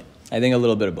explain. I think a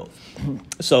little bit of both.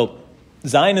 So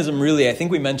Zionism really, I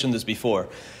think we mentioned this before,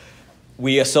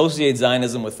 we associate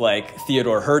Zionism with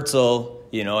Theodor Herzl,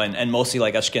 and mostly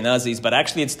Ashkenazis, but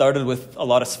actually it started with a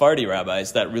lot of Sephardi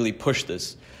rabbis that really pushed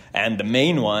this. And the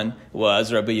main one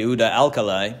was Rabbi Yehuda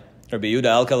Alkalai. Rabbi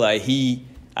Yehuda Alkalai, he,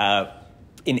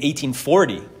 in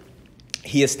 1840,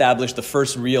 he established the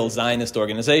first real Zionist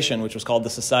organization, which was called the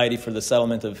Society for the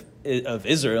Settlement of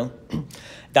Israel.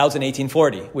 That was in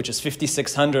 1840, which is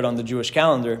 5600 on the Jewish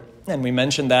calendar. And we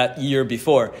mentioned that year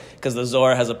before, because the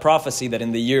Zohar has a prophecy that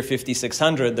in the year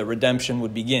 5600, the redemption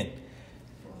would begin.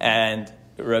 And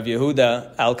Rav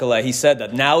Yehuda Alkalai, he said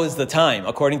that now is the time.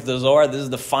 According to the Zohar, this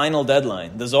is the final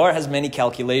deadline. The Zohar has many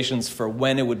calculations for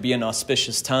when it would be an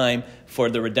auspicious time for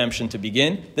the redemption to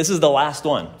begin. This is the last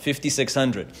one,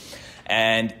 5600.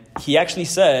 And he actually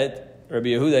said, Rabbi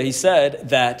Yehuda, he said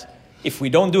that if we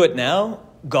don't do it now,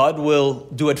 God will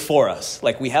do it for us.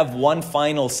 We have one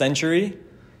final century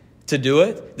to do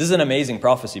it. This is an amazing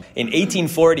prophecy. In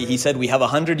 1840, he said we have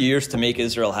 100 years to make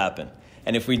Israel happen.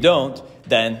 And if we don't,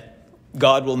 then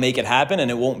God will make it happen,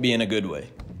 and it won't be in a good way.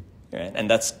 Right? And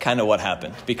that's kind of what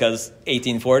happened, because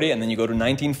 1840, and then you go to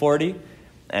 1940,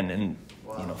 and then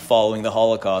following the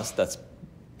Holocaust,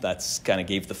 that's kind of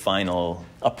gave the final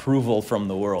approval from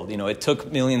the world. It took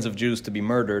millions of Jews to be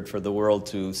murdered for the world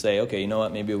to say, okay, you know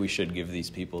what, maybe we should give these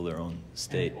people their own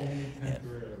state.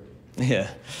 Yeah.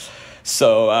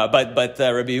 So, but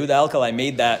Rabbi Yehuda Alkalai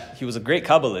made that, he was a great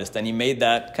Kabbalist, and he made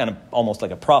that kind of almost like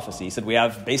a prophecy. He said,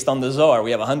 based on the Zohar, we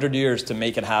have 100 years to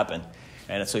make it happen.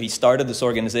 And so he started this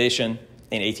organization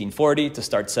in 1840 to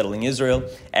start settling Israel.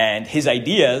 And his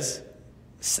ideas,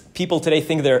 people today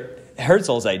think they're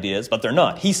Herzl's ideas, but they're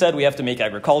not. He said we have to make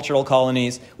agricultural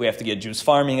colonies, we have to get Jews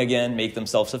farming again, make them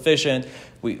self-sufficient,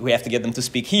 we have to get them to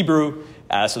speak Hebrew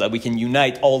so that we can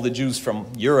unite all the Jews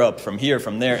from Europe, from here,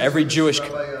 from there. Every Jewish...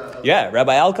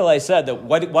 Rabbi Alkali said that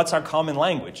what's our common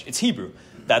language? It's Hebrew.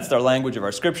 That's the language of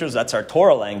our scriptures. That's our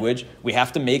Torah language. We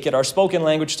have to make it our spoken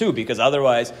language too, because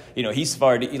otherwise, he's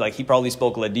Sephardi, he probably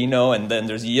spoke Ladino, and then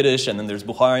there's Yiddish, and then there's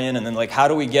Bukharian, and then how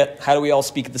do we all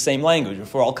speak the same language?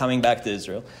 If we're all coming back to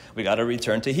Israel, we got to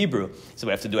return to Hebrew. So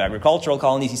we have to do agricultural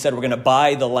colonies. He said we're going to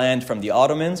buy the land from the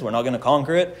Ottomans. We're not going to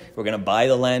conquer it. We're going to buy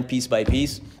the land piece by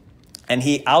piece. And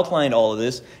he outlined all of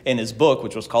this in his book,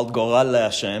 which was called Goral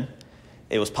LeHashem.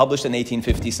 It was published in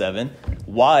 1857,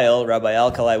 while Rabbi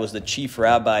Alkali was the chief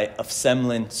rabbi of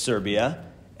Semlin, Serbia.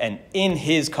 And in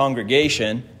his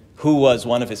congregation, who was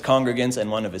one of his congregants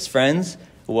and one of his friends,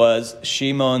 was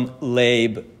Shimon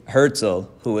Leib Herzl,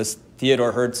 who was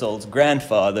Theodor Herzl's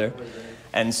grandfather.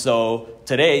 And so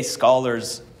today,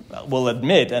 scholars will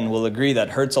admit and will agree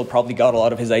that Herzl probably got a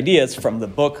lot of his ideas from the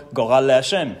book Goral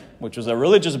LeHashem, which was a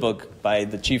religious book by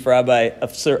the chief rabbi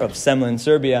of Semlin,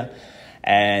 Serbia.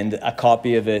 And a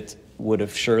copy of it would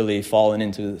have surely fallen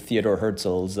into Theodor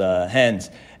Herzl's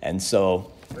hands. And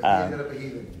so...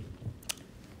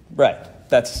 right,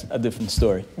 that's a different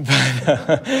story.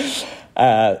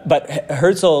 But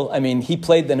Herzl, he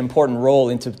played an important role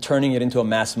into turning it into a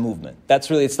mass movement.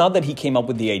 It's not that he came up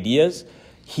with the ideas,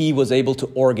 he was able to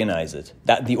organize it.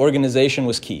 That the organization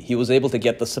was key. He was able to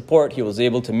get the support, he was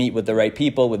able to meet with the right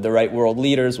people, with the right world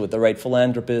leaders, with the right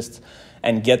philanthropists,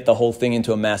 and get the whole thing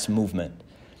into a mass movement.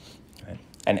 Right?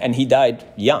 And he died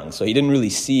young, so he didn't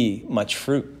really see much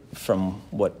fruit from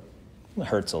what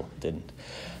Herzl didn't.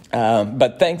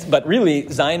 But really,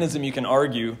 Zionism, you can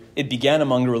argue, it began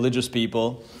among religious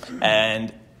people,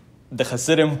 and the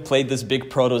Hasidim played this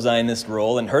big proto-Zionist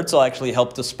role, and Herzl actually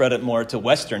helped to spread it more to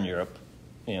Western Europe,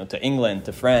 to England,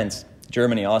 to France,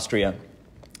 Germany, Austria.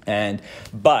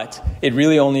 But it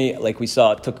really only, like we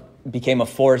saw, became a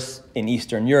force in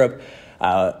Eastern Europe.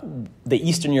 The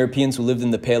Eastern Europeans who lived in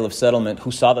the Pale of Settlement,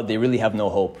 who saw that they really have no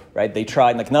hope, right? They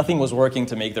tried, nothing was working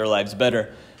to make their lives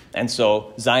better. And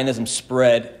so Zionism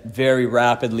spread very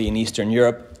rapidly in Eastern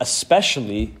Europe,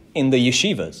 especially in the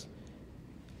yeshivas.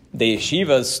 The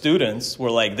yeshiva students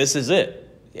were like, this is it.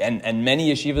 And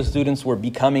many yeshiva students were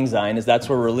becoming Zionists. That's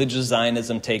where religious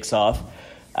Zionism takes off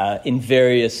in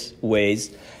various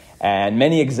ways. And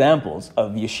many examples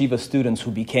of yeshiva students who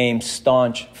became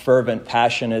staunch, fervent,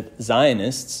 passionate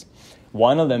Zionists.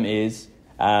 One of them is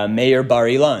Meir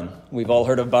Bar-Ilan. We've all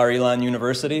heard of Bar-Ilan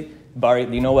University. Do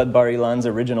you know what Bar-Ilan's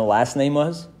original last name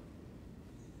was?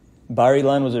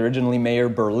 Bar-Ilan was originally Meir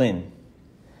Berlin.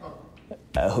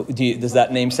 Does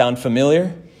that name sound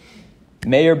familiar?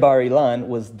 Meir Bar-Ilan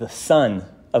was the son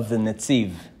of the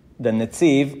Netziv. The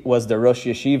Netziv was the Rosh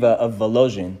Yeshiva of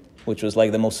Volozhin, which was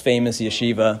like the most famous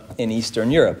yeshiva in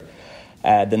Eastern Europe.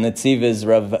 The Netziv is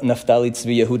Rav Naftali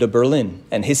Tzvi Yehuda Berlin,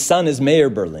 and his son is Meir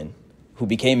Berlin, who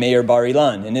became Meir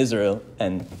Bar-Ilan in Israel,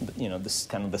 and this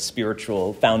kind of the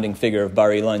spiritual founding figure of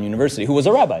Bar-Ilan University, who was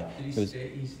a rabbi. Did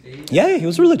he stay? Yeah, he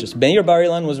was religious. Meir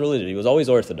Bar-Ilan was religious. He was always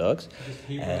Orthodox. Just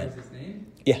Hebraized his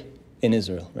name? Yeah, in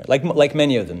Israel, right? Like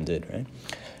many of them did, right?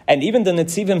 And even the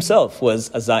Netziv himself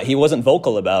he wasn't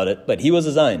vocal about it, but he was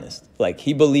a Zionist.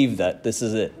 He believed that this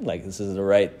is it, this is the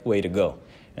right way to go.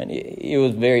 And he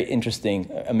was a very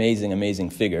interesting, amazing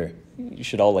figure. You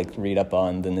should all read up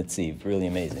on the Netziv, really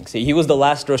amazing. See, he was the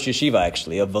last Rosh Yeshiva,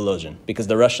 actually, of Volozhin, because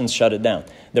the Russians shut it down.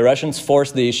 The Russians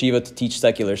forced the yeshiva to teach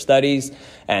secular studies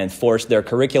and forced their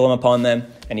curriculum upon them.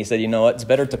 And he said, you know what, it's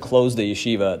better to close the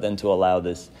yeshiva than to allow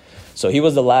this. So he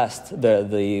was the last.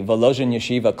 The Volozhin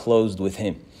yeshiva closed with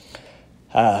him.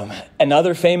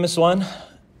 Another famous one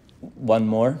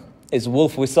more, is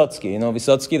Wolf Vysotsky. You know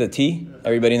Vysotsky, the tea?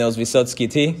 Everybody knows Vysotsky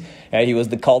tea. He was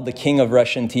called the king of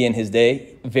Russian tea in his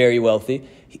day, very wealthy.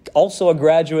 Also a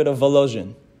graduate of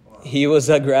Volozhin. He was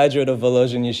a graduate of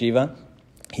Volozhin Yeshiva.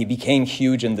 He became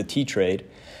huge in the tea trade,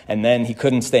 and then he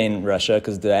couldn't stay in Russia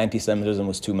because the anti-Semitism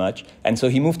was too much, and so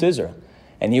he moved to Israel.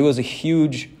 And he was a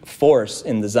huge force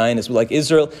in the Zionism.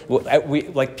 Israel,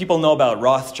 people know about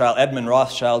Rothschild. Edmund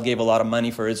Rothschild gave a lot of money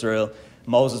for Israel.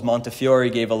 Moses Montefiore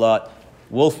gave a lot.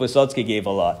 Wolf Wysotsky gave a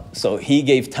lot. So he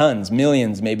gave tons,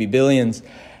 millions, maybe billions.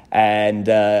 And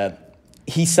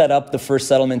he set up the first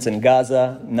settlements in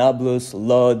Gaza, Nablus,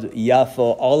 Lod,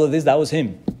 Yafo, all of this. That was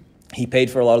him. He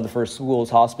paid for a lot of the first schools,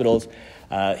 hospitals.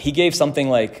 He gave something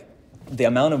the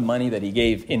amount of money that he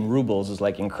gave in rubles is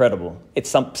incredible. It's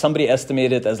somebody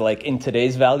estimated as in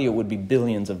today's value, it would be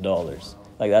billions of dollars.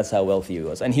 That's how wealthy he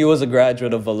was. And he was a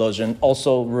graduate of Volozhin,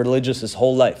 also religious his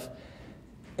whole life.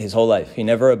 his whole life. He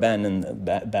never abandoned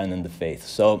the faith.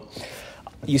 So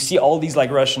you see all these like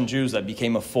Russian Jews that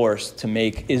became a force to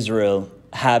make Israel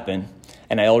happen.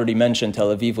 And I already mentioned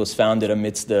Tel Aviv was founded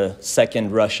amidst the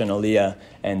second Russian Aliyah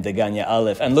and the Ganya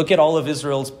Aleph. And look at all of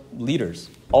Israel's leaders.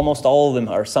 Almost all of them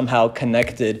are somehow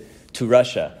connected to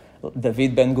Russia.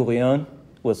 David Ben-Gurion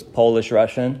was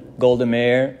Polish-Russian. Golda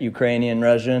Meir,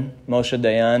 Ukrainian-Russian. Moshe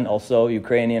Dayan, also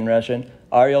Ukrainian-Russian.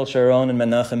 Ariel Sharon and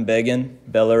Menachem Begin,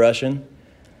 Belarusian.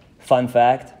 Fun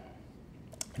fact,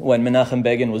 when Menachem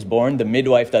Begin was born, the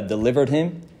midwife that delivered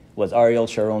him was Ariel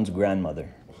Sharon's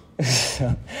grandmother.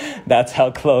 So that's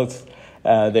how close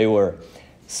they were.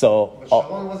 So But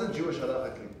Sharon wasn't Jewish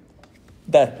halachically.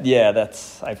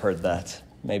 I've heard that.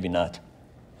 Maybe not.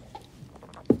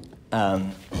 How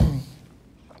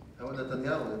about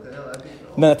Netanyahu? I think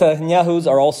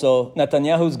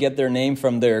Netanyahus get their name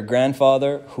from their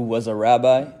grandfather, who was a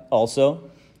rabbi also.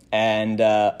 And,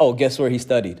 guess where he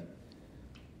studied?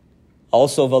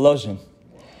 Also Volozhin.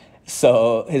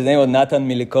 So his name was Natan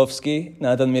Milikovsky.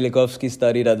 Natan Milikovsky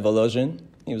studied at Volozhin.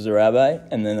 He was a rabbi,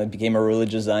 and then became a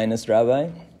religious Zionist rabbi.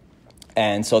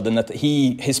 And so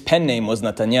his pen name was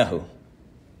Netanyahu,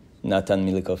 Natan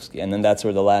Milikovsky, and then that's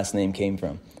where the last name came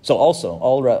from. So also,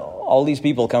 all these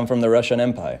people come from the Russian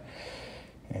Empire.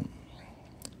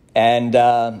 And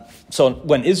so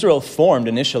when Israel formed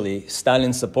initially,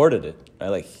 Stalin supported it. Right?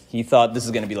 Like he thought this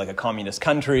is going to be like a communist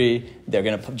country. They're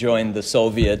going to join the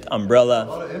Soviet umbrella. a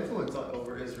lot of influence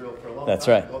over Israel for a long That's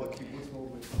time. right. All the kibbutz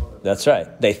movements. All that. That's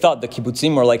right. They thought the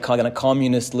kibbutzim were like kind of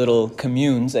communist little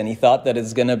communes, and he thought that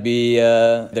it's going to be,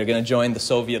 they're going to join the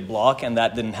Soviet bloc, and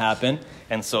that didn't happen.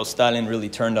 And so Stalin really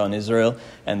turned on Israel,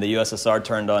 and the USSR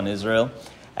turned on Israel.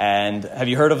 And have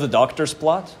you heard of the Doctor's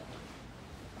Plot?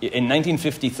 In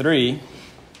 1953,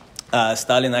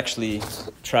 Stalin actually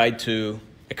tried to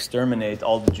exterminate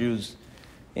all the Jews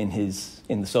in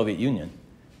the Soviet Union.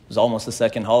 It was almost the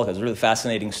second Holocaust. It's a really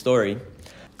fascinating story.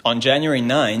 On January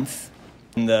 9th,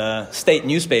 in the state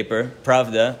newspaper,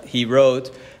 Pravda,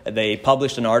 they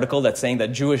published an article that's saying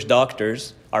that Jewish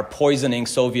doctors are poisoning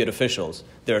Soviet officials.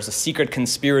 There's a secret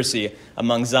conspiracy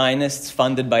among Zionists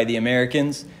funded by the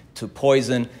Americans to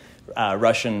poison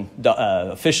Russian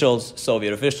officials,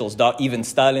 Soviet officials, even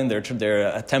Stalin. They're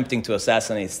attempting to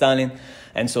assassinate Stalin.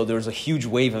 And so there was a huge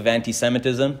wave of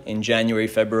anti-Semitism in January,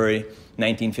 February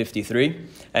 1953.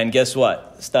 And guess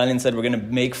what? Stalin said we're going to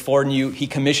make he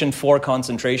commissioned 4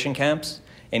 concentration camps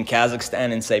in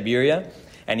Kazakhstan and Siberia.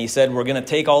 And he said we're going to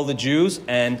take all the Jews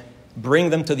and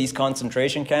bring them to these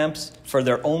concentration camps for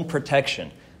their own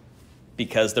protection,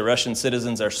 because the Russian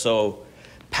citizens are so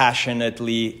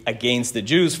passionately against the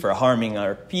Jews for harming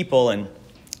our people. And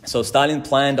so Stalin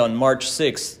planned on March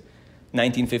 6th,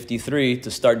 1953,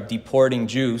 to start deporting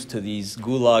Jews to these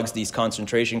gulags, these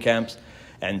concentration camps,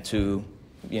 and to,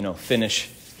 finish.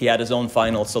 He had his own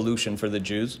final solution for the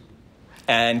Jews.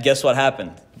 And guess what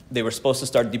happened? They were supposed to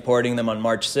start deporting them on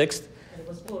March 6th. It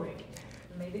was Purim.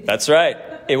 That's right.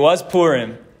 It was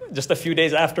Purim, just a few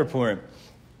days after Purim.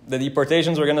 The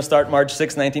deportations were going to start March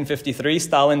 6, 1953.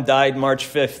 Stalin died March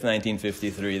 5th,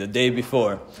 1953, the day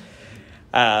before.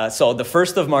 So the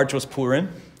 1st of March was Purim.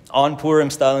 On Purim,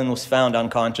 Stalin was found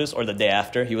unconscious, or the day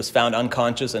after. He was found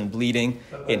unconscious and bleeding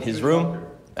in his room.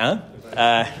 And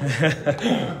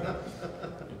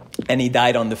he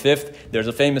died on the 5th. There's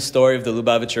a famous story of the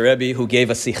Lubavitcher Rebbe who gave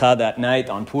a sikha that night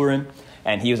on Purim.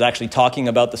 And he was actually talking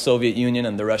about the Soviet Union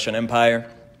and the Russian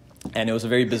Empire. And it was a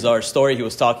very bizarre story. He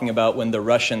was talking about when the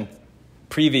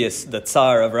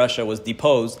Tsar of Russia was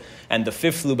deposed, and the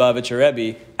 5th Lubavitcher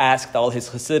Rebbe asked all his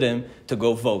Hasidim to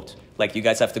go vote. Like, you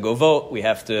guys have to go vote.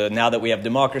 Now that we have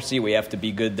democracy, we have to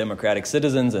be good democratic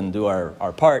citizens and do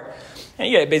our part. And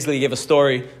he basically gave a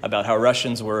story about how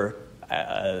Russians were,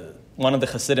 one of the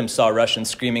Hasidim saw Russians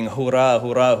screaming, hurrah,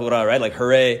 hurrah, hurrah, right? Like,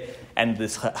 hooray. And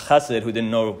this Hasid, who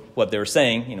didn't know what they were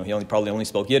saying, he probably only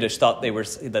spoke Yiddish, thought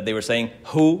that they were saying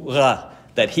hurrah,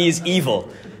 that he's evil.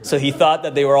 So he thought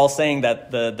that they were all saying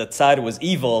that the Tsar was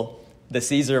evil, the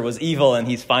Caesar was evil, and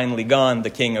he's finally gone, the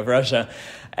king of Russia.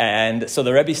 And so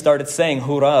the Rebbe started saying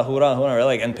hurrah, hurrah, hurrah,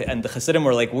 and the Hasidim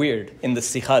were like weird in the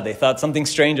sikha. They thought something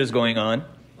strange was going on,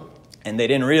 and they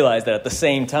didn't realize that at the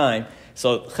same time.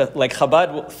 So, like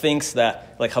Chabad thinks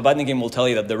that, like Chabadnikim will tell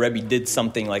you that the Rebbe did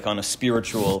something like on a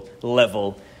spiritual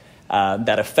level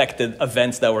that affected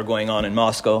events that were going on in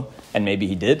Moscow, and maybe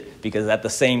he did, because at the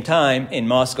same time in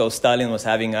Moscow, Stalin was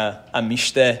having a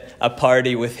mishteh, a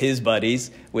party with his buddies,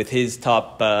 with his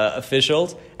top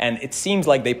officials, and it seems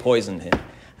like they poisoned him.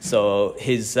 So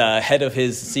his head of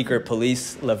his secret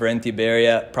police, Lavrenti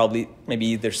Beria, probably maybe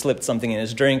either slipped something in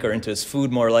his drink or into his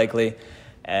food, more likely.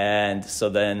 And so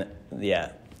then,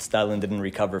 Stalin didn't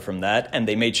recover from that, and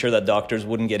they made sure that doctors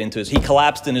wouldn't get into his... He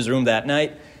collapsed in his room that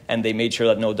night, and they made sure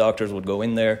that no doctors would go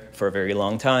in there for a very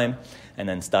long time, and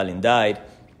then Stalin died.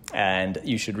 And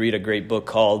you should read a great book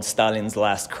called Stalin's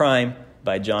Last Crime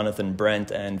by Jonathan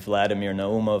Brent and Vladimir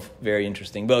Naumov. Very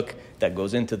interesting book that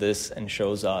goes into this and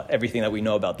shows everything that we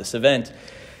know about this event.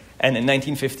 And in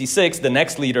 1956, the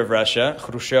next leader of Russia,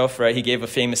 Khrushchev, right, he gave a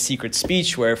famous secret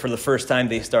speech where for the first time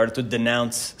they started to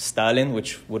denounce Stalin,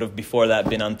 which would have before that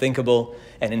been unthinkable.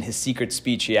 And in his secret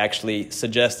speech, he actually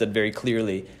suggested very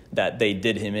clearly that they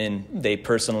did him in. They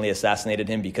personally assassinated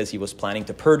him because he was planning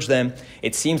to purge them.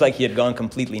 It seems like he had gone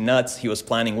completely nuts. He was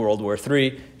planning World War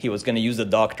III. He was going to use the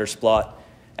doctor's plot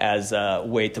as a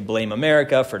way to blame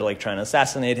America for trying to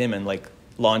assassinate him and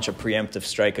launch a preemptive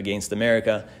strike against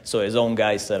America. So his own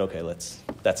guys said, okay,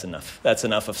 that's enough. That's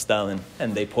enough of Stalin.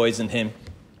 And they poisoned him.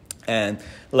 And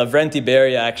Lavrenti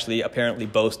Beria actually apparently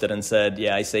boasted and said,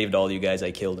 yeah, I saved all you guys,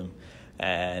 I killed him.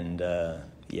 And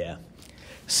yeah.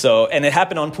 So, and it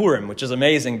happened on Purim, which is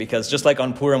amazing because just like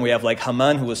on Purim, we have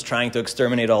Haman who was trying to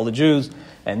exterminate all the Jews,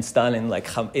 and Stalin,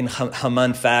 in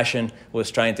Haman fashion,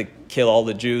 was trying to kill all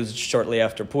the Jews shortly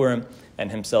after Purim, and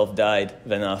himself died.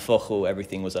 Venafochu,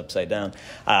 everything was upside down.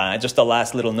 Just a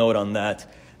last little note on that.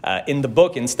 In the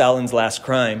book, in Stalin's Last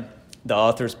Crime, the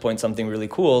authors point something really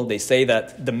cool. They say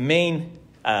that their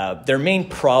main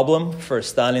problem for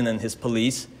Stalin and his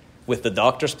police with the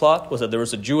doctor's plot was that there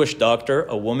was a Jewish doctor,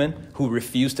 a woman, who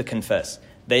refused to confess.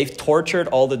 They tortured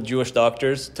all the Jewish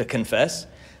doctors to confess,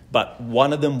 but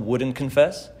one of them wouldn't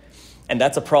confess. And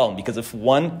that's a problem, because if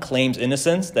one claims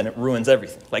innocence, then it ruins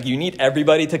everything. You need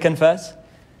everybody to confess,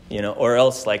 or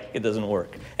else, it doesn't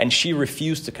work. And she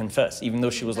refused to confess, even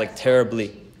though she was,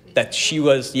 terribly... That she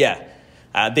was,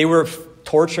 they were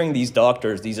torturing these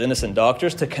doctors, these innocent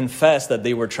doctors, to confess that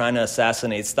they were trying to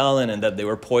assassinate Stalin and that they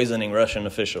were poisoning Russian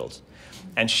officials.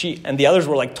 And the others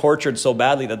were tortured so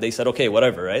badly that they said, okay,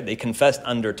 whatever, right? They confessed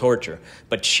under torture.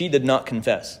 But she did not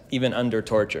confess, even under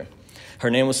torture.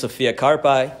 Her name was Sofia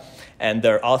Karpai, and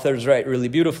their authors write really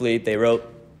beautifully. They wrote,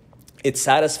 it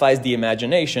satisfies the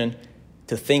imagination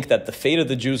to think that the fate of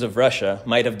the Jews of Russia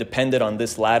might have depended on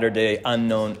this latter-day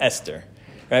unknown Esther.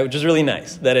 Right, which is really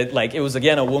nice, that it was,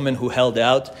 again, a woman who held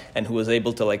out and who was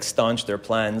able to, staunch their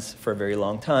plans for a very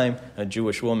long time, a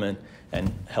Jewish woman,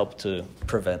 and helped to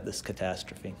prevent this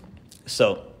catastrophe.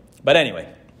 So, but anyway,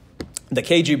 the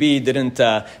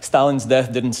KGB Stalin's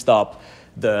death didn't stop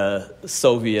the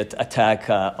Soviet attack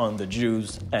on the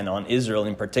Jews and on Israel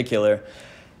in particular.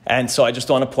 And so I just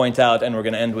want to point out, and we're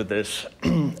going to end with this,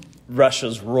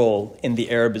 Russia's role in the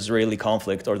Arab-Israeli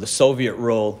conflict, or the Soviet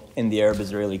role in the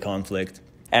Arab-Israeli conflict.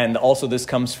 And also this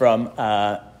comes from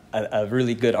a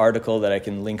really good article that I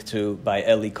can link to by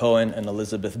Eli Cohen and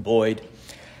Elizabeth Boyd,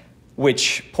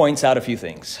 which points out a few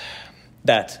things.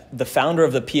 That the founder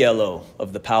of the PLO,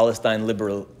 of the Palestine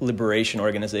Liberation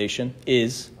Organization,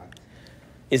 is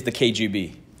the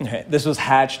KGB. Okay. This was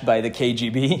hatched by the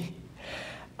KGB.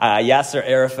 Yasser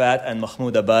Arafat and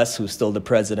Mahmoud Abbas, who's still the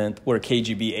president, were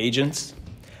KGB agents.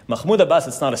 Mahmoud Abbas,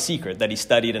 it's not a secret that he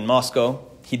studied in Moscow.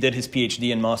 He did his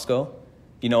PhD in Moscow.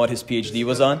 You know what his PhD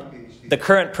was on? The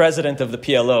current president of the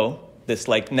PLO, this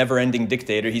never-ending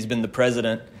dictator, he's been the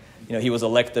president. He was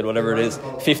elected, whatever it is,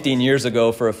 15 years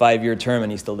ago for a 5-year term,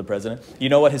 and he's still the president. You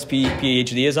know what his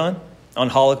PhD is on?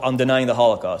 On denying the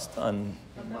Holocaust.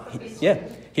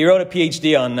 He wrote a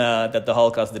PhD on that the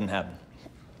Holocaust didn't happen.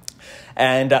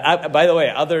 And by the way,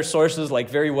 other sources,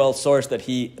 very well sourced,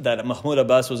 that Mahmoud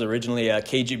Abbas was originally a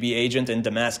KGB agent in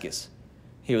Damascus.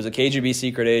 He was a KGB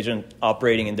secret agent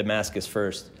operating in Damascus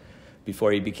first,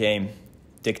 before he became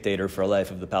dictator for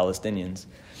life of the Palestinians.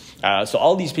 So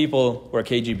all these people were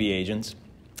KGB agents.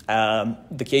 The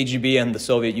KGB and the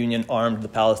Soviet Union armed the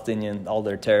Palestinian, all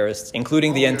their terrorists,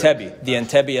 including the Entebbe. The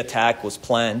Entebbe attack was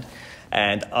planned,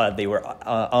 and they were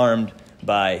armed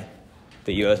by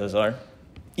the USSR.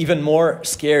 Even more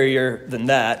scarier than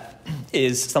that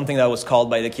is something that was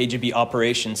called by the KGB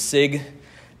Operation SIG,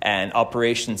 and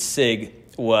Operation SIG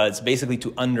was basically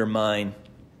to undermine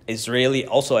Israeli,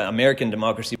 also American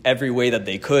democracy, every way that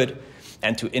they could,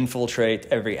 and to infiltrate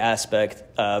every aspect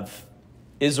of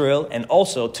Israel, and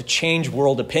also to change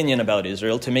world opinion about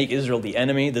Israel, to make Israel the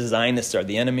enemy. The Zionists are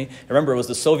the enemy. Remember, it was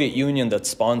the Soviet Union that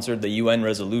sponsored the UN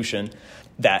resolution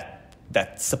that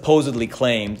supposedly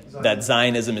claimed that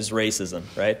Zionism is racism,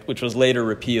 right? Which was later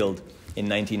repealed in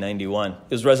 1991. It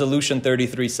was Resolution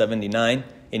 3379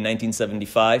 in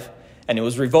 1975. And it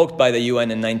was revoked by the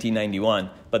UN in 1991.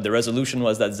 But the resolution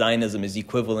was that Zionism is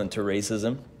equivalent to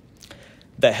racism.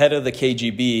 The head of the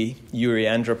KGB, Yuri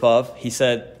Andropov, he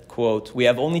said, quote, "We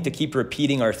have only to keep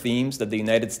repeating our themes that the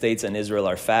United States and Israel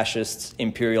are fascists,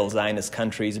 imperial Zionist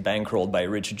countries bankrolled by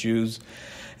rich Jews.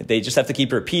 They just have to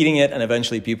keep repeating it, and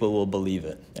eventually people will believe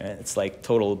it." Right? It's like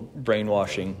total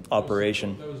brainwashing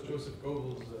operation. That was Joseph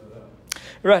Goebbels.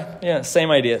 Right, yeah, same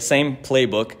idea, same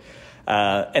playbook.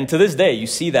 And to this day, you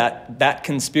see that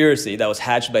conspiracy that was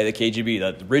hatched by the KGB,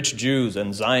 that rich Jews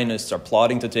and Zionists are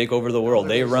plotting to take over the world.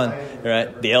 They run, right?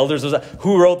 The Elders of Zion.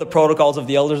 Who wrote the Protocols of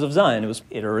the Elders of Zion?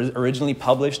 It originally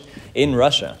published in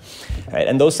Russia, right?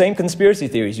 And those same conspiracy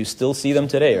theories, you still see them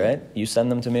today, right? You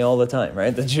send them to me all the time,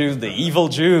 right? The evil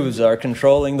Jews are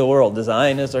controlling the world. The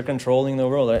Zionists are controlling the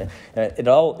world. Right?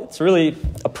 It's really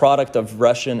a product of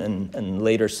Russian and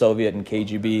later Soviet and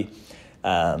KGB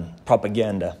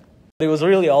propaganda. It was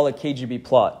really all a KGB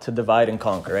plot to divide and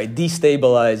conquer, right?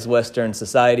 Destabilize Western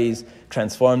societies,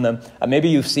 transform them. Maybe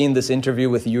you've seen this interview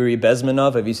with Yuri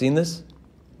Bezmenov. Have you seen this?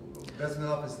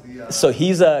 Bezmenov is the... So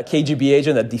he's a KGB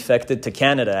agent that defected to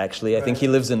Canada, actually. I think he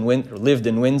lived in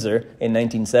Windsor in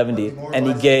 1970. And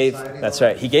he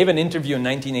gave an interview in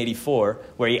 1984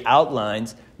 where he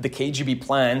outlines the KGB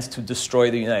plans to destroy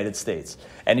the United States.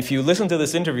 And if you listen to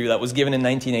this interview that was given in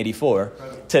 1984,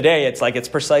 today it's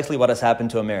precisely what has happened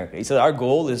to America. He said, our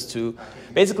goal is to,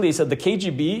 basically he said, the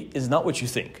KGB is not what you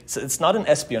think. It's not an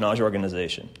espionage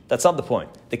organization. That's not the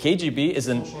point. The KGB is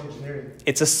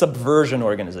it's a subversion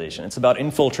organization. It's about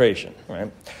infiltration,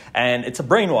 right? And it's a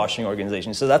brainwashing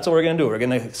organization. So that's what we're going to do. We're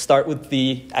going to start with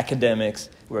the academics.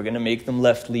 We're going to make them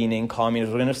left-leaning,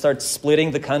 communist. We're going to start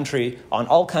splitting the country on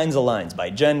all kinds of lines, by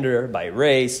gender, by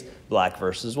race, black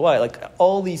versus white, like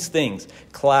all these things,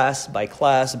 class, by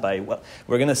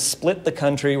we're going to split the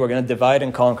country, we're going to divide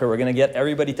and conquer, we're going to get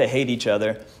everybody to hate each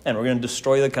other, and we're going to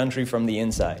destroy the country from the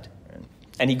inside.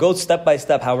 And he goes step by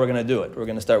step how we're going to do it. We're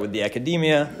going to start with the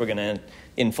academia, we're going to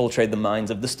infiltrate the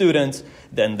minds of the students,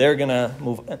 then they're going to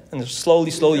move, and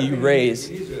slowly you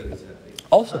raise.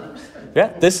 Also, yeah,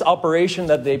 this operation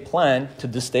that they plan to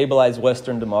destabilize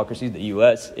Western democracies, the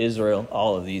U.S., Israel,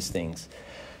 all of these things.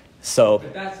 So,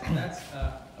 but that's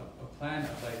a plan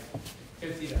of like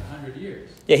 50 to 100 years.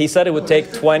 Yeah, he said it would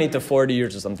take 20 to 40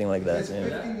 years or something like that. It's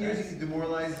 15 years to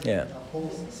demoralize a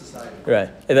whole society. Right.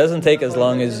 It doesn't take as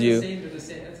long as you...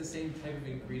 That's the same type of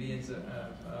ingredients of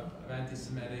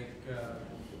anti-Semitic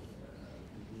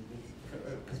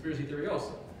conspiracy theory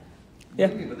also. Yeah.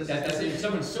 That's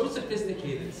someone so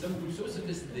sophisticated,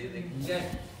 they can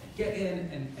get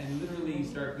in and literally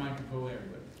start mind controlling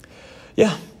everybody.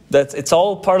 Yeah. It's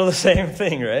all part of the same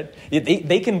thing, right? The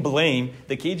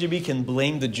KGB can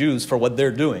blame the Jews for what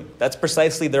they're doing. That's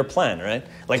precisely their plan, right?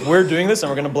 Like, we're doing this and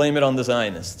we're going to blame it on the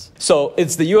Zionists. So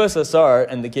it's the USSR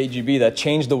and the KGB that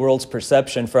changed the world's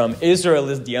perception from Israel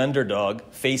is the underdog,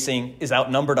 is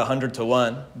outnumbered 100 to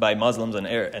 1 by Muslims and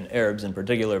Arabs in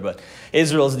particular, but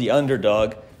Israel's the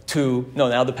underdog,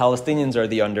 now the Palestinians are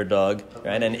the underdog,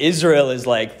 right? And Israel is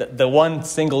like the one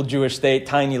single Jewish state,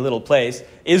 tiny little place.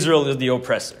 Israel is the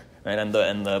oppressor, right? And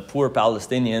the poor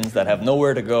Palestinians that have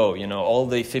nowhere to go, all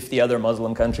the 50 other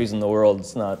Muslim countries in the world,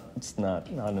 it's not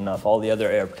enough. All the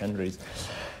other Arab countries.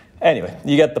 Anyway,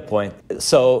 you get the point.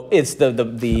 So it's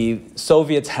the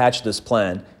Soviets hatched this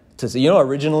plan to say,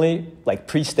 originally, like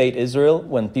pre-state Israel,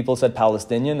 when people said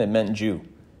Palestinian, it meant Jew.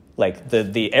 Like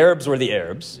the Arabs were the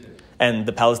Arabs. And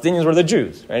the Palestinians were the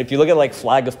Jews, right? If you look at like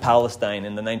Flag of Palestine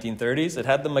in the 1930s, it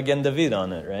had the Magen David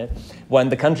on it, right? When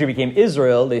the country became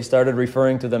Israel, they started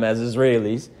referring to them as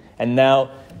Israelis. And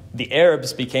now the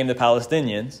Arabs became the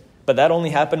Palestinians. But that only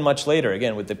happened much later,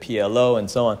 again, with the PLO and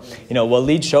so on.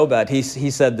 Walid Shobat, he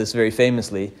said this very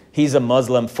famously. He's a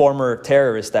Muslim, former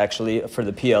terrorist, actually, for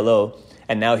the PLO.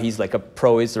 And now he's like a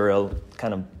pro-Israel,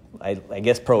 kind of, I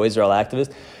guess, pro-Israel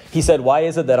activist. He said, why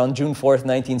is it that on June 4th,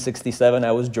 1967,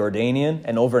 I was Jordanian,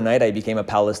 and overnight I became a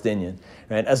Palestinian?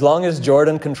 Right? As long as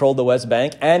Jordan controlled the West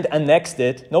Bank and annexed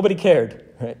it, nobody cared.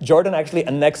 Right? Jordan actually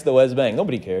annexed the West Bank.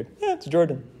 Nobody cared. Yeah, it's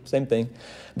Jordan. Same thing.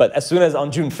 But as soon as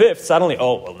on June 5th, suddenly,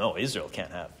 no, Israel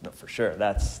can't have. No, for sure.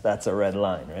 That's a red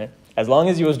line, right? As long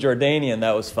as he was Jordanian,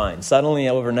 that was fine. Suddenly,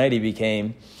 overnight, he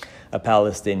became a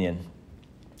Palestinian.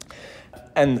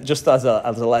 And just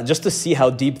just to see how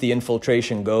deep the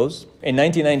infiltration goes, in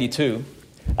 1992,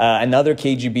 another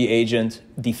KGB agent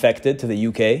defected to the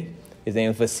UK. His name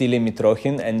was Vasily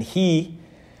Mitrokhin, and he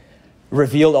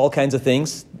revealed all kinds of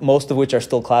things, most of which are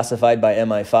still classified by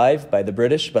MI5, by the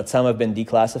British, but some have been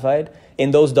declassified.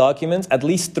 In those documents, at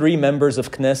least 3 members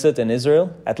of Knesset in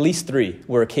Israel, at least 3,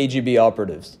 were KGB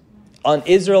operatives. On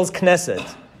Israel's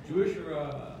Knesset. Jewish or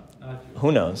not Jewish?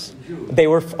 Who knows? They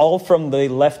were all from the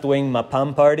left-wing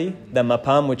Mapam party, the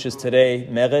Mapam, which is today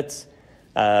Meretz,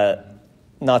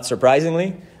 not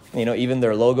surprisingly. Even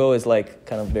their logo is like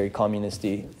kind of very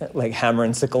communist-y, like hammer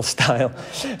and sickle style.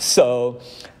 So,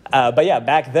 but yeah,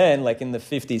 back then, like in the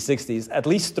 50s, 60s, at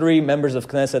least 3 members of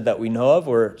Knesset that we know of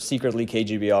were secretly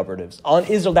KGB operatives. On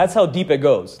Israel, that's how deep it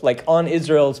goes. Like on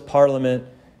Israel's parliament,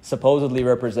 supposedly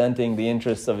representing the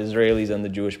interests of Israelis and the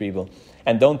Jewish people.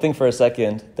 And don't think for a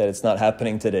second that it's not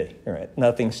happening today. Right?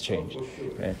 Nothing's changed.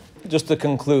 Right? Just to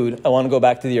conclude, I want to go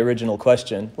back to the original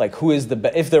question. Like, who is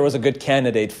if there was a good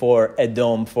candidate for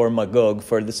Edom, for Magog,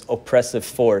 for this oppressive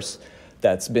force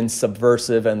that's been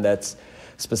subversive and that's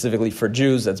specifically for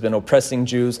Jews, that's been oppressing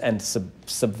Jews and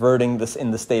subverting this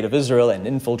in the state of Israel and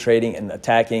infiltrating and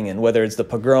attacking, and whether it's the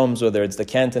pogroms, whether it's the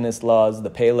Cantonist laws, the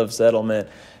Pale of Settlement,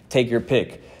 take your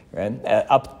pick, right?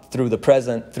 Up through the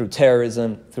present, through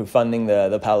terrorism, through funding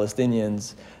the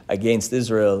Palestinians against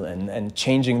Israel and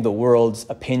changing the world's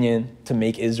opinion to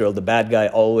make Israel the bad guy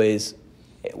always,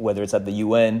 whether it's at the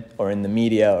UN or in the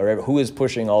media or who is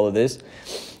pushing all of this.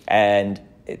 And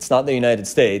it's not the United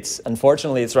States.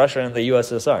 Unfortunately, it's Russia and the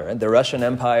USSR. Right? The Russian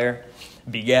Empire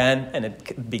began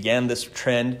this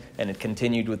trend, and it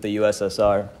continued with the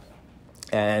USSR.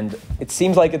 And it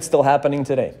seems like it's still happening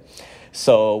today.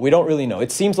 So we don't really know.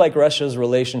 It seems like Russia's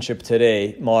relationship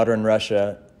today, modern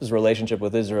Russia's relationship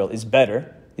with Israel, is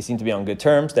better. They seem to be on good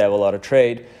terms. They have a lot of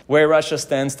trade. Where Russia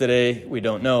stands today, we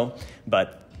don't know.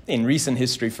 But in recent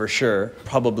history, for sure,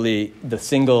 probably the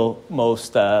single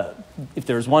most, if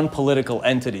there's one political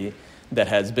entity that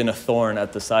has been a thorn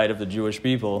at the side of the Jewish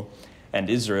people and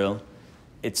Israel,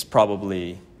 it's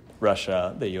probably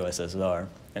Russia, the USSR,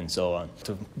 and so on.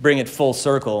 To bring it full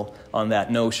circle on that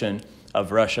notion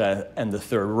of Russia and the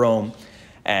Third Rome,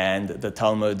 and the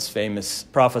Talmud's famous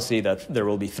prophecy that there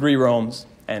will be 3 Romes,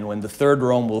 and when the 3rd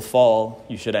Rome will fall,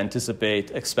 you should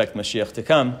expect Mashiach to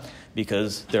come,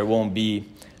 because there won't be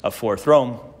a 4th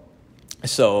Rome.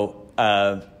 So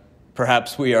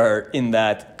perhaps we are in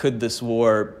that. Could this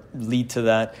war lead to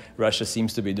that? Russia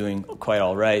seems to be doing quite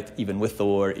all right, even with the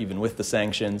war, even with the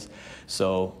sanctions.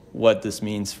 So what this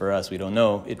means for us, we don't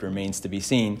know. It remains to be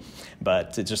seen.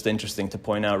 But it's just interesting to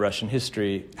point out Russian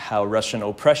history, how Russian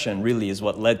oppression really is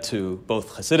what led to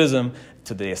both Hasidism,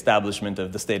 to the establishment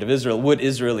of the State of Israel. Would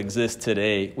Israel exist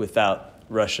today without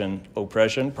Russian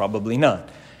oppression? Probably not.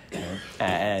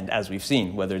 And as we've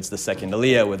seen, whether it's the second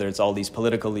Aliyah, whether it's all these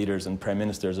political leaders and prime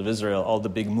ministers of Israel, all the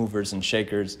big movers and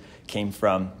shakers came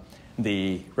from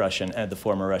the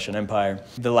former Russian Empire.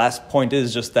 The last point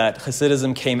is just that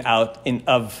Hasidism came out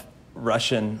of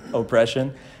Russian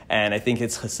oppression, and I think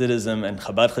it's Hasidism and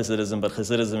Chabad Hasidism, but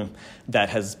Hasidism that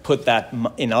has put that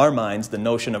in our minds, the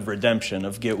notion of redemption,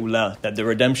 of Geula, that the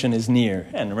redemption is near.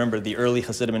 And remember, the early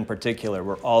Hasidim in particular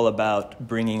were all about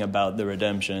bringing about the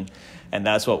redemption, and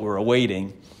that's what we're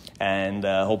awaiting. And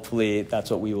hopefully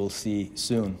that's what we will see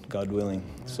soon, God willing.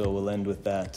 So we'll end with that.